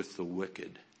righteous with the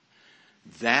wicked.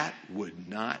 That would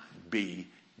not be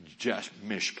just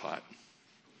mishpat.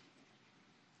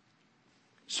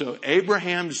 So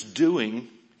Abraham's doing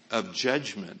of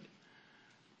judgment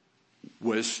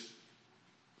was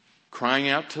crying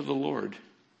out to the Lord,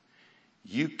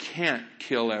 you can't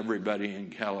kill everybody in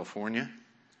California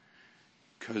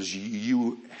because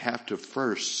you have to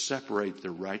first separate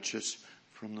the righteous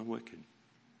from the wicked.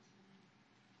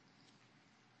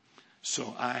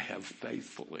 So I have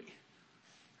faithfully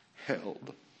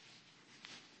held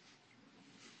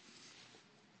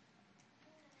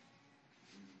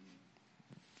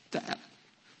that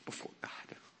before God.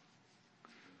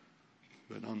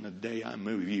 But on the day I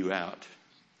move you out,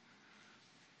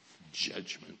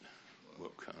 judgment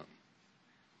will come.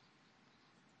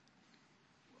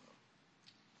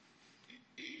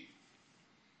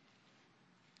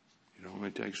 It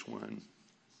only takes one.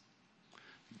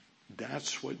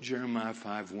 That's what Jeremiah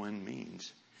 5:1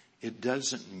 means. It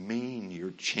doesn't mean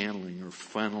you're channeling or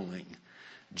funneling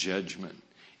judgment.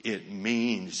 It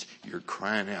means you're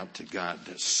crying out to God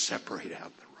to separate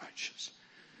out the righteous.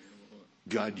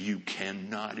 God, you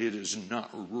cannot, it is not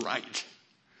right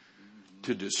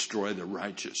to destroy the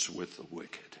righteous with the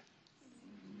wicked.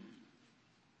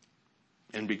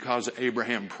 And because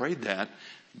Abraham prayed that,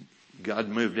 God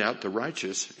moved out the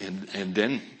righteous and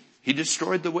then he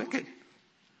destroyed the wicked.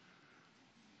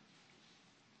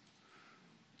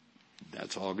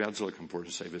 That's all God's looking for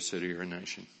to save a city or a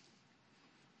nation.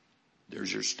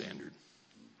 There's your standard.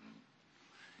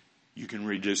 You can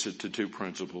reduce it to two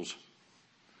principles.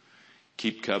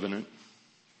 Keep covenant.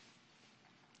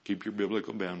 Keep your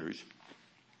biblical boundaries.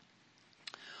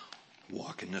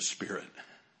 Walk in the Spirit.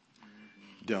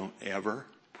 Don't ever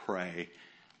pray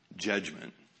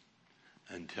judgment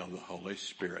until the Holy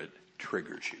Spirit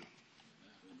triggers you.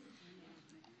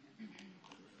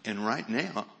 And right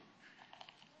now,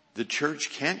 the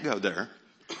church can't go there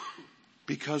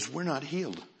because we're not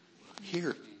healed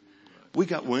here. We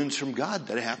got wounds from God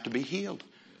that have to be healed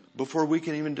before we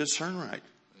can even discern right.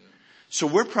 So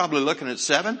we're probably looking at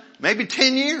 7, maybe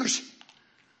 10 years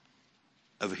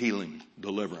of healing,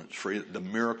 deliverance, the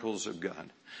miracles of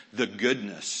God, the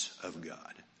goodness of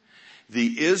God.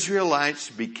 The Israelites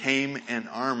became an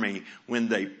army when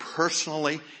they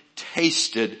personally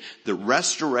tasted the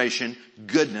restoration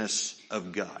goodness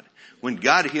of God. When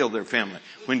God healed their family,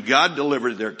 when God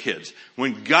delivered their kids,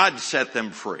 when God set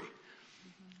them free.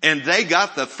 And they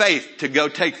got the faith to go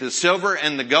take the silver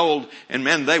and the gold, and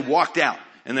man, they walked out.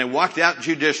 And they walked out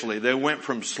judicially. They went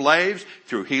from slaves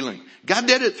through healing. God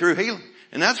did it through healing.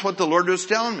 And that's what the Lord was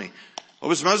telling me. What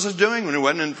was Moses doing when he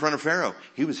wasn't in front of Pharaoh?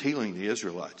 He was healing the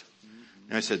Israelites.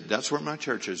 And I said, that's where my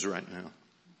church is right now.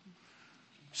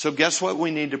 So guess what we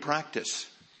need to practice?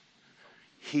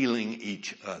 Healing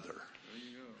each other.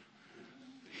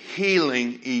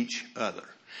 Healing each other.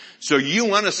 So you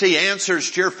want to see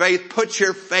answers to your faith? Put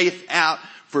your faith out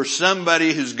for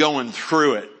somebody who's going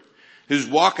through it, who's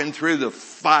walking through the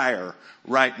fire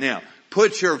right now.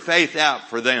 Put your faith out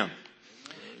for them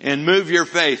and move your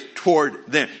faith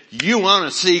toward them. You want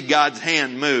to see God's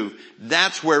hand move.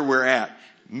 That's where we're at.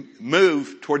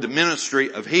 Move toward the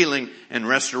ministry of healing and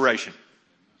restoration.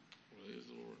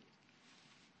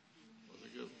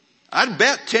 I'd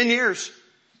bet 10 years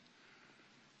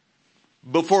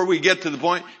before we get to the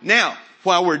point. Now,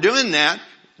 while we're doing that,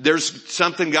 there's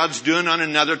something God's doing on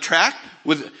another track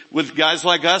with guys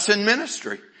like us in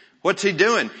ministry. What's he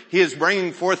doing? He is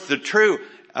bringing forth the true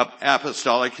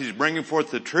apostolic. He's bringing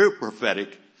forth the true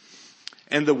prophetic.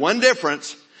 And the one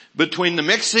difference between the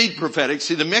mixed seed prophetic,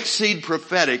 see, the mixed seed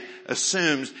prophetic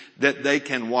assumes that they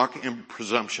can walk in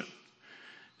presumption.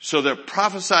 So they'll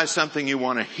prophesy something you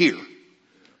want to hear.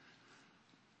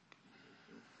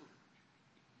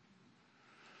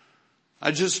 I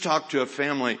just talked to a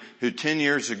family who 10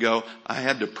 years ago, I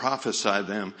had to prophesy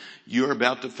them, you're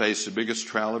about to face the biggest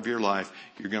trial of your life.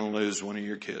 You're going to lose one of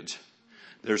your kids.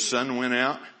 Their son went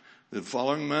out. The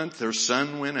following month, their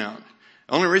son went out.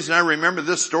 The only reason I remember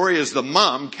this story is the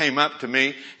mom came up to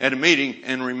me at a meeting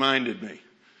and reminded me.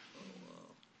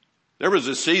 There was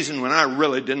a season when I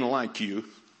really didn't like you.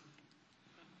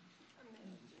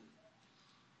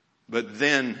 But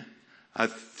then I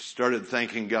started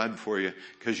thanking God for you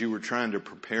because you were trying to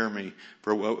prepare me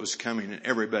for what was coming, and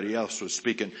everybody else was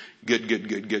speaking good,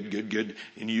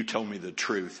 and you told me the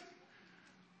truth.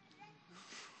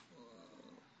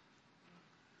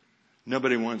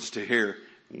 Nobody wants to hear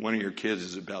one of your kids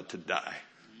is about to die.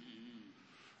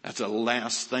 That's the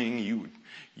last thing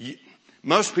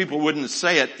most people wouldn't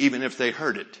say it even if they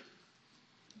heard it.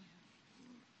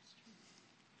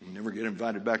 You never get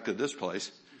invited back to this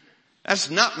place.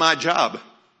 That's not my job.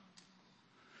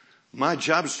 My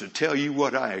job is to tell you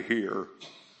what I hear.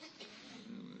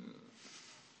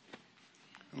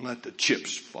 And let the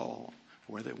chips fall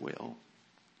where they will.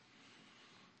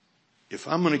 If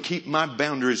I'm going to keep my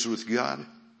boundaries with God,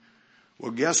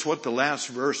 well, guess what the last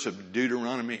verse of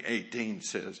Deuteronomy 18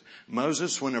 says?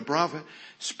 Moses, when a prophet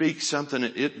speaks something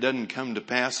that it doesn't come to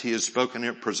pass, he has spoken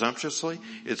it presumptuously.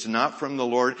 It's not from the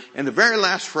Lord. And the very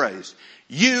last phrase,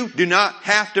 you do not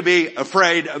have to be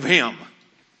afraid of him.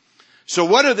 So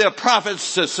what are the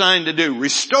prophets assigned to do?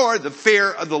 Restore the fear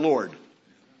of the Lord.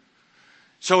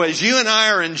 So as you and I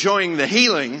are enjoying the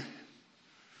healing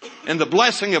and the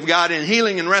blessing of God in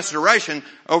healing and restoration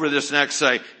over this next,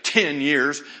 say, 10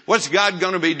 years, what's God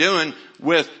going to be doing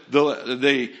with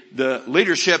the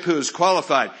leadership who is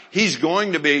qualified? He's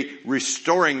going to be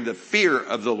restoring the fear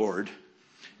of the Lord.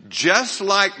 Just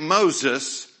like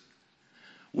Moses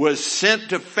was sent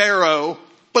to Pharaoh,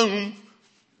 boom.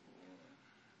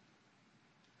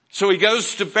 So he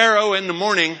goes to Pharaoh in the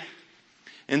morning,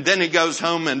 and then he goes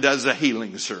home and does a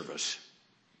healing service.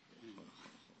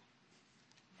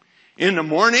 In the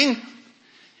morning,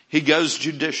 he goes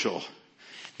judicial.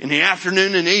 In the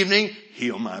afternoon and evening,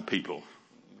 heal my people.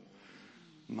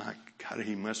 My God,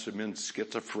 he must have been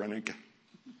schizophrenic.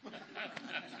 What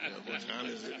time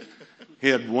is it? He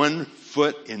had one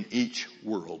foot in each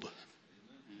world.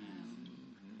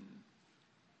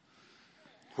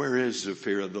 Where is the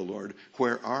fear of the Lord?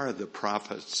 Where are the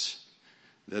prophets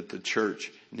that the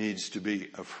church needs to be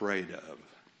afraid of?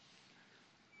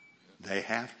 They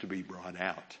have to be brought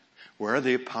out. Where are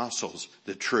the apostles,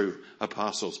 the true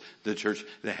apostles, the church?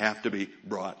 They have to be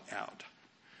brought out.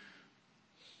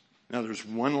 Now there's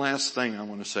one last thing I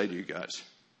want to say to you guys.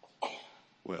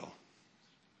 Well,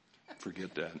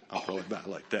 forget that. I'll probably buy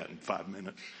like that in 5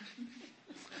 minutes.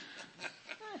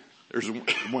 There's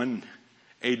one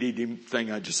ADD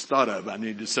thing I just thought of I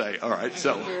need to say. All right,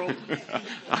 so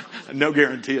no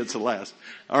guarantee it's the last.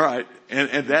 All right,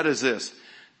 and that is this.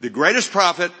 The greatest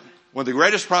prophet, one of the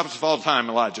greatest prophets of all time,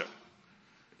 Elijah.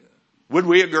 Would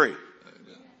we agree?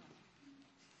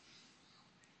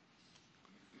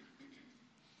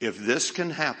 If this can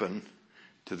happen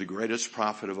to the greatest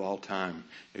prophet of all time,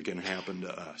 it can happen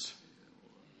to us.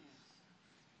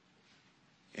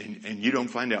 And you don't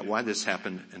find out why this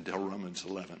happened until Romans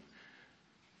 11.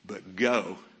 But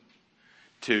go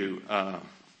to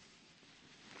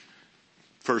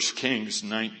 1 Kings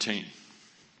 19.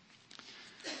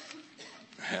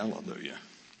 Hallelujah.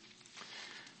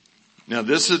 Now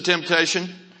this is a temptation,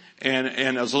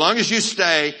 and as long as you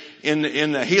stay in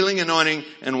the healing anointing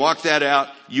and walk that out,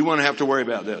 you won't have to worry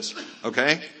about this,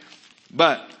 okay?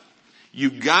 But you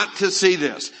got to see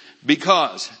this,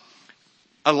 because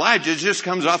Elijah just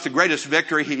comes off the greatest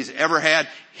victory he's ever had.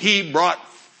 He brought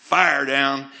fire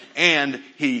down and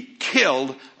he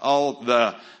killed all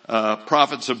the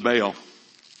prophets of Baal.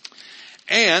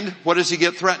 And what does he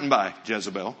get threatened by?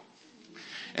 Jezebel.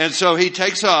 And so he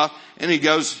takes off and he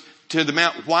goes to the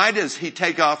mount. Why does he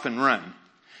take off and run?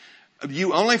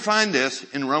 You only find this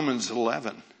in Romans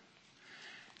 11.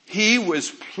 He was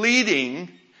pleading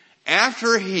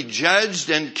after he judged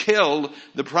and killed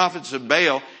the prophets of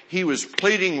Baal. He was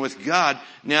pleading with God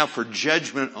now for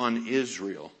judgment on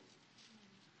Israel.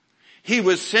 He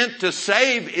was sent to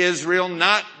save Israel,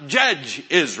 not judge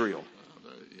Israel.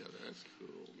 Yeah, that's cool.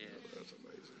 Yeah, that's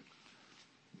amazing.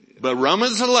 Yeah. But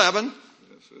Romans 11,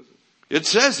 it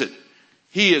says it.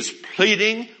 He is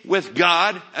pleading with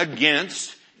God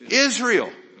against Israel.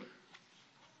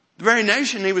 The very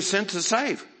nation he was sent to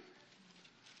save.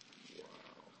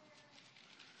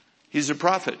 He's a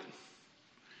prophet.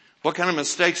 What kind of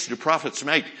mistakes do prophets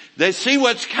make? They see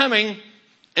what's coming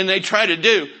and they try to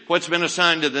do what's been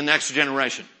assigned to the next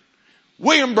generation.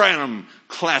 William Branham,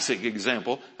 classic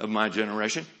example of my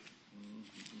generation.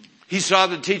 He saw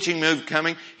the teaching move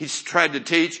coming. He tried to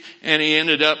teach and he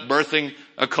ended up birthing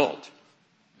a cult.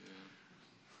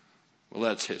 Well,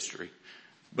 that's history.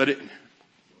 But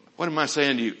what am I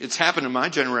saying to you? It's happened in my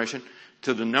generation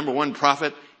to the number one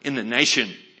prophet in the nation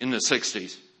in the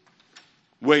 60s.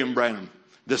 William Branham.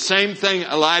 The same thing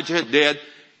Elijah did.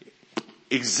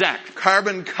 Exact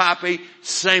carbon copy,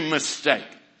 same mistake.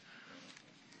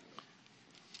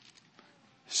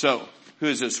 So, who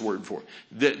is this word for?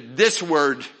 This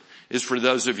word is for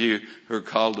those of you who are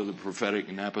called to the prophetic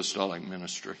and apostolic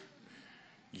ministry.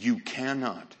 You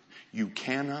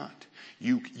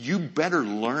better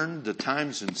learn the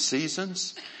times and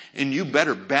seasons, and you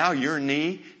better bow your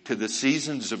knee to the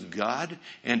seasons of God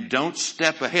and don't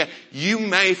step ahead. You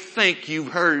may think you've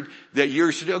heard that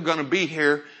you're still going to be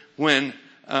here when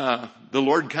the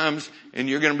Lord comes and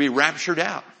you're going to be raptured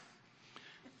out.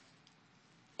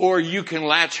 Or you can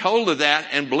latch hold of that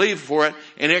and believe for it,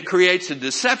 and it creates a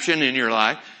deception in your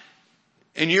life,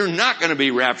 and you're not going to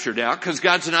be raptured out because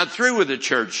God's not through with the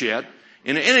church yet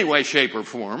in any way, shape, or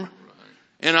form.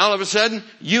 And all of a sudden,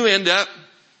 you end up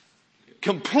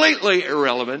completely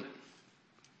irrelevant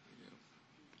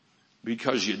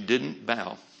because you didn't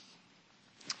bow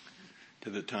to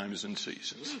the times and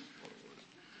seasons.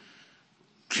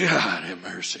 God have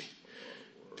mercy.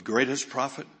 The greatest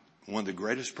prophet, one of the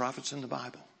greatest prophets in the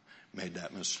Bible, made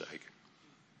that mistake.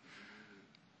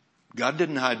 God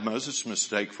didn't hide Moses'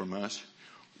 mistake from us.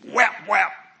 Whap,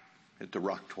 whap, hit the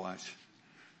rock twice.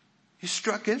 He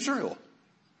struck Israel.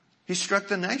 He struck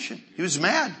the nation. He was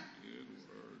mad.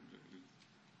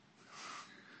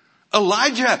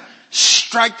 Elijah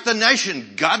struck the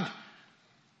nation. God,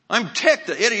 I'm ticked.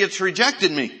 The idiots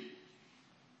rejected me.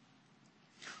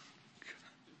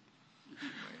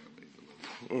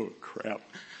 Oh, crap.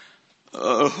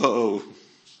 Oh.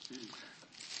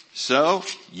 So,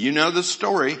 you know the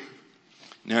story.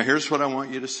 Now here's what I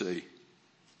want you to see.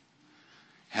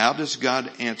 How does God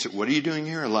answer? What are you doing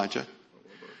here, Elijah?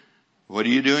 What are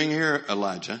you doing here,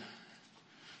 Elijah?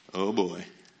 Oh boy.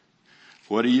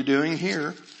 What are you doing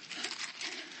here?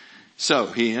 So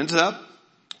he ends up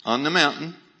on the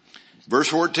mountain. Verse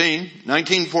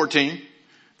 19:14.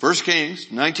 1 Kings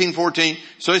 19:14.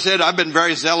 So he said, I've been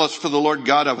very zealous for the Lord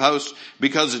God of hosts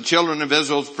because the children of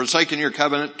Israel have forsaken your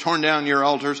covenant, torn down your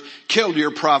altars, killed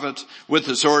your prophets with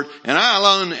the sword, and I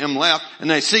alone am left, and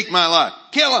they seek my life.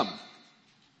 Kill them.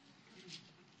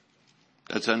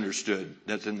 That's understood.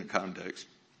 That's in the context.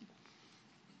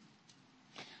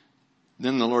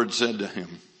 Then the Lord said to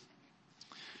him,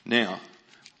 now,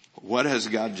 what has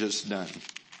God just done?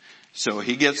 So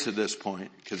he gets to this point,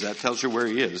 because that tells you where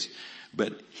he is.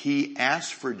 But he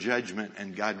asked for judgment,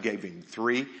 and God gave him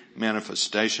 3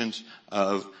 manifestations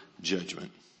of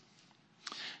judgment.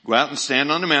 Go out and stand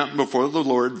on the mountain before the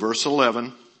Lord, verse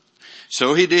 11.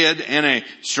 So he did, and a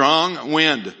strong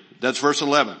wind, that's verse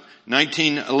 11,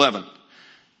 19:11.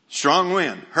 Strong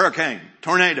wind, hurricane,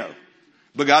 tornado.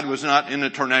 But God was not in the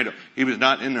tornado. He was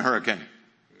not in the hurricane.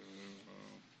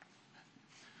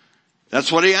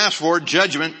 That's what he asked for,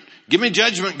 judgment. Give me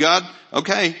judgment, God.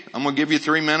 Okay, I'm going to give you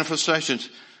 3 manifestations.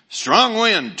 Strong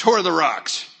wind tore the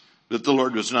rocks, but the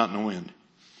Lord was not in the wind.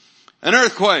 An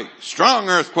earthquake, strong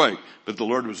earthquake, but the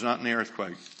Lord was not in the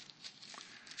earthquake.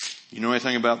 You know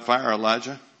anything about fire,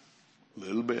 Elijah? A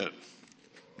little bit.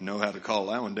 You know how to call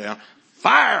that one down.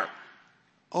 Fire!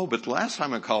 Oh, but the last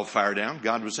time I called fire down,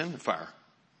 God was in the fire.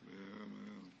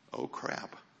 Oh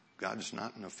crap, God's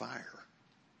not in the fire.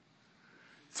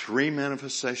 3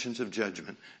 manifestations of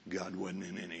judgment, God wasn't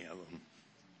in any of them.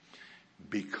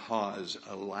 Because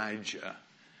Elijah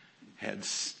had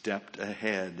stepped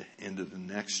ahead into the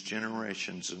next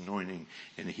generation's anointing,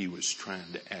 and he was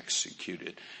trying to execute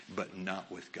it, but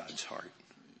not with God's heart.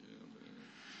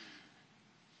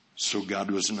 So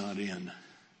God was not in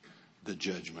the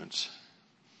judgments.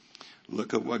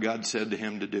 Look at what God said to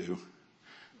him to do.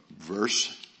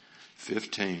 Verse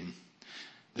 15.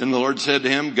 Then the Lord said to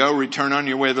him, go, return on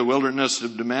your way to the wilderness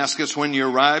of Damascus. When you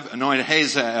arrive, anoint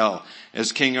Hazael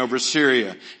as king over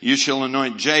Syria. You shall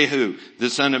anoint Jehu, the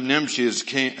son of Nimshi, as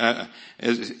king,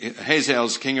 Hazael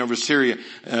is king over Syria.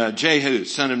 Jehu,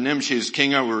 son of Nimshi, is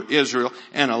king over Israel.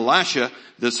 And Elisha,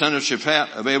 the son of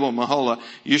Shaphat of Abel-Maholah,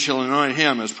 you shall anoint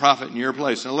him as prophet in your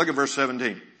place. Now look at verse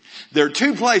 17. There are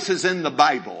 2 places in the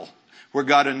Bible where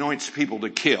God anoints people to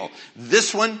kill.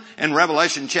 This one and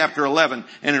Revelation chapter 11.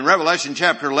 And in Revelation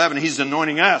chapter 11, he's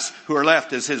anointing us who are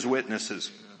left as his witnesses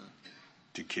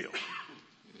to kill.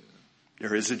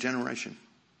 There is a generation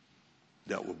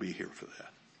that will be here for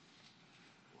that.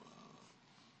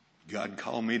 God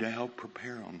called me to help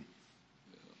prepare them.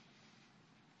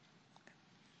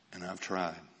 And I've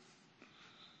tried.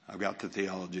 I've got the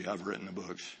theology. I've written the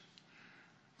books.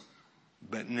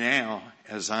 But now,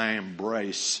 as I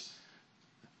embrace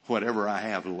whatever I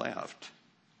have left,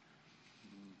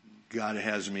 God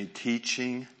has me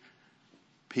teaching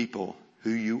people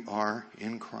who you are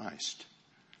in Christ,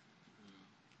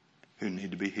 who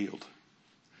need to be healed,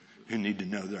 who need to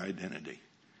know their identity,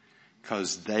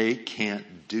 because they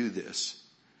can't do this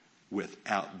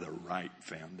without the right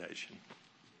foundation.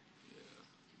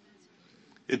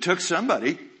 It took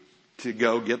somebody to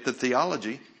go get the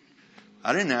theology.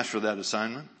 I didn't ask for that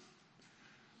assignment,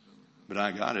 but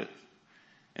I got it.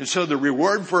 And so the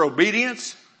reward for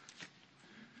obedience,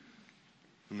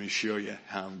 let me show you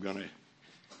how I'm going to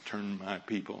turn my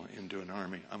people into an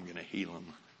army. I'm going to heal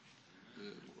them.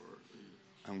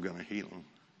 I'm going to heal them.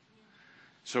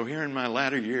 So here in my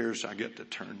latter years, I get to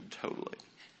turn totally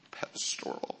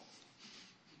pastoral.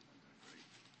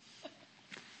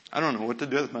 I don't know what to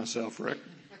do with myself, Rick.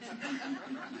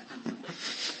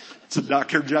 It's a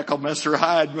Dr. Jekyll, Mr.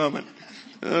 Hyde moment.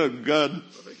 Oh, God.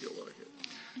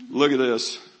 Look at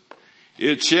this.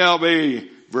 It shall be,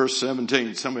 verse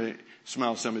 17. Somebody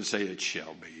smile, somebody say, it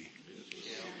shall be.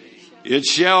 It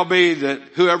shall be that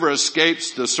whoever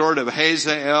escapes the sword of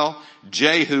Hazael,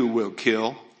 Jehu will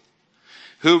kill.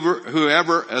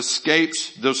 Whoever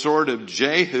escapes the sword of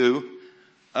Jehu,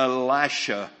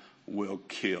 Elisha will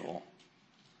kill.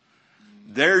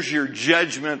 There's your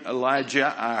judgment,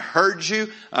 Elijah. I heard you.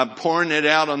 I'm pouring it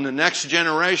out on the next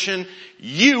generation.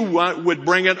 You would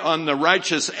bring it on the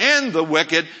righteous and the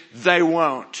wicked. They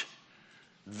won't.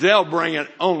 They'll bring it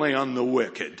only on the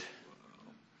wicked.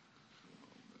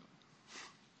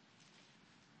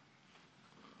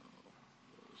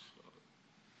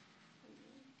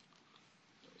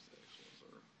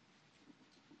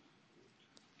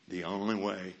 The only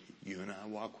way you and I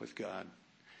walk with God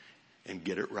and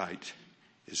get it right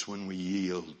is when we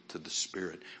yield to the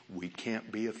Spirit. We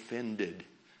can't be offended.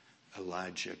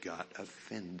 Elijah got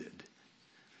offended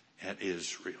at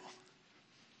Israel.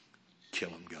 Kill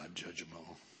him, God, judge them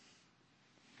all.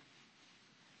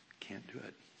 Can't do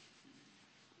it.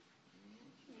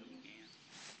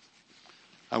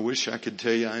 I wish I could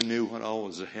tell you I knew what all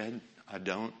was ahead. I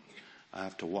don't. I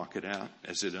have to walk it out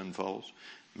as it unfolds.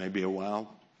 Maybe a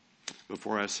while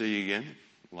before I see you again.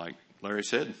 Like Larry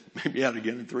said, maybe out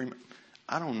again in 3 months.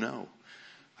 I don't know.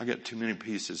 I got too many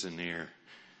pieces in the air.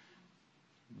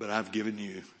 But I've given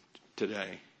you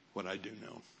today what I do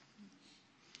know.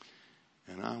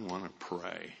 And I want to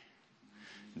pray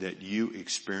that you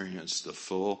experience the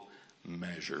full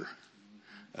measure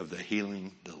of the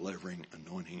healing, delivering,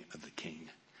 anointing of the King.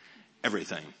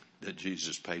 Everything that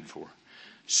Jesus paid for.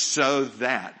 So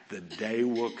that the day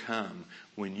will come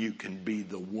when you can be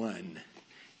the one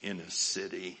in a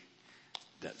city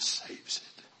that saves it.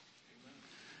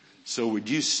 So would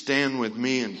you stand with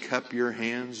me and cup your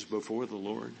hands before the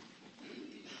Lord?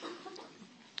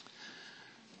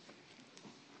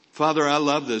 Father, I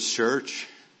love this church.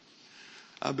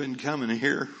 I've been coming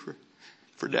here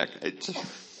for decades.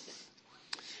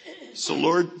 So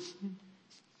Lord,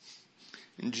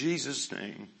 in Jesus'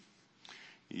 name,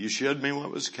 you showed me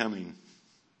what was coming.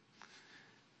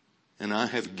 And I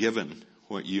have given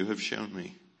what you have shown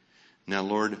me. Now,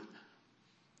 Lord,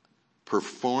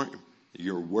 perform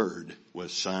your word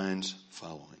with signs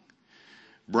following.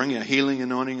 Bring a healing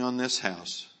anointing on this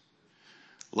house.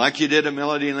 Like you did at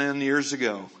Melody Land years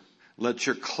ago, let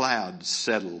your cloud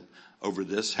settle over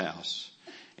this house.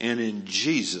 And in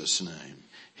Jesus' name,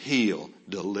 heal,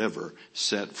 deliver,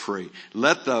 set free.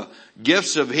 Let the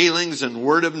gifts of healings and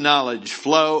word of knowledge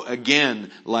flow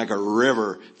again like a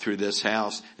river through this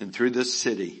house and through this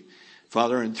city,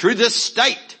 Father, and through this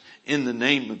state in the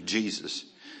name of Jesus.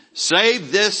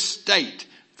 Save this state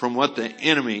from what the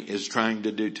enemy is trying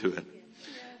to do to it.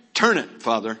 Turn it,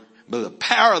 Father, by the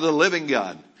power of the living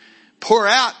God. Pour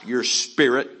out your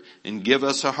Spirit and give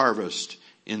us a harvest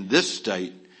in this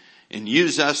state and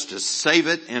use us to save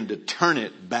it and to turn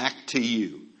it back to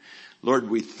you. Lord,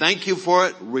 we thank you for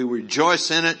it. We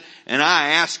rejoice in it. And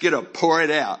I ask you to pour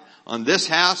it out on this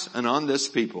house and on this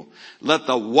people. Let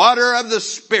the water of the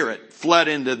Spirit flood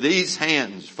into these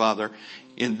hands, Father,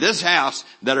 in this house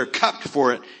that are cupped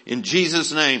for it in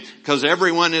Jesus' name. Because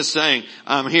everyone is saying,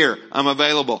 I'm here. I'm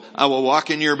available. I will walk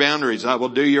in your boundaries. I will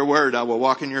do your word. I will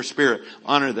walk in your Spirit.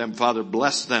 Honor them, Father.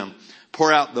 Bless them.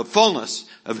 Pour out the fullness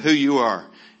of who you are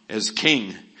as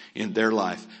King in their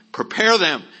life. Prepare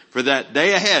them for that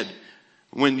day ahead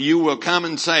when you will come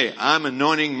and say, I'm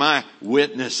anointing my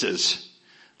witnesses.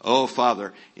 Oh,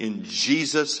 Father, in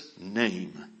Jesus'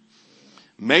 name,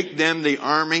 make them the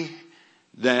army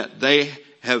that they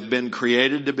have been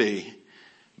created to be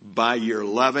by your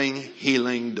loving,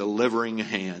 healing, delivering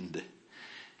hand.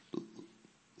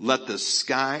 Let the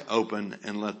sky open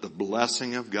and let the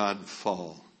blessing of God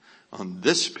fall on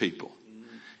this people.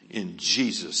 In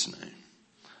Jesus' name,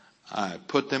 I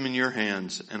put them in your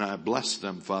hands and I bless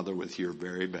them, Father, with your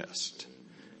very best.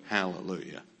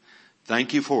 Hallelujah.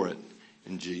 Thank you for it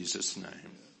in Jesus' name.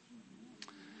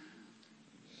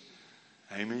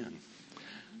 Amen.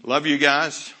 Love you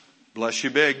guys. Bless you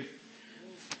big.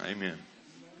 Amen.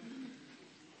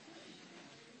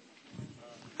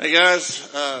 Hey guys,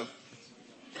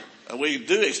 we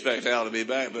do expect Al to be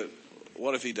back, but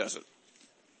what if he doesn't?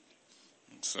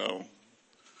 So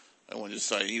I want to just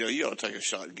say, you ought to take a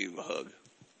shot and give him a hug.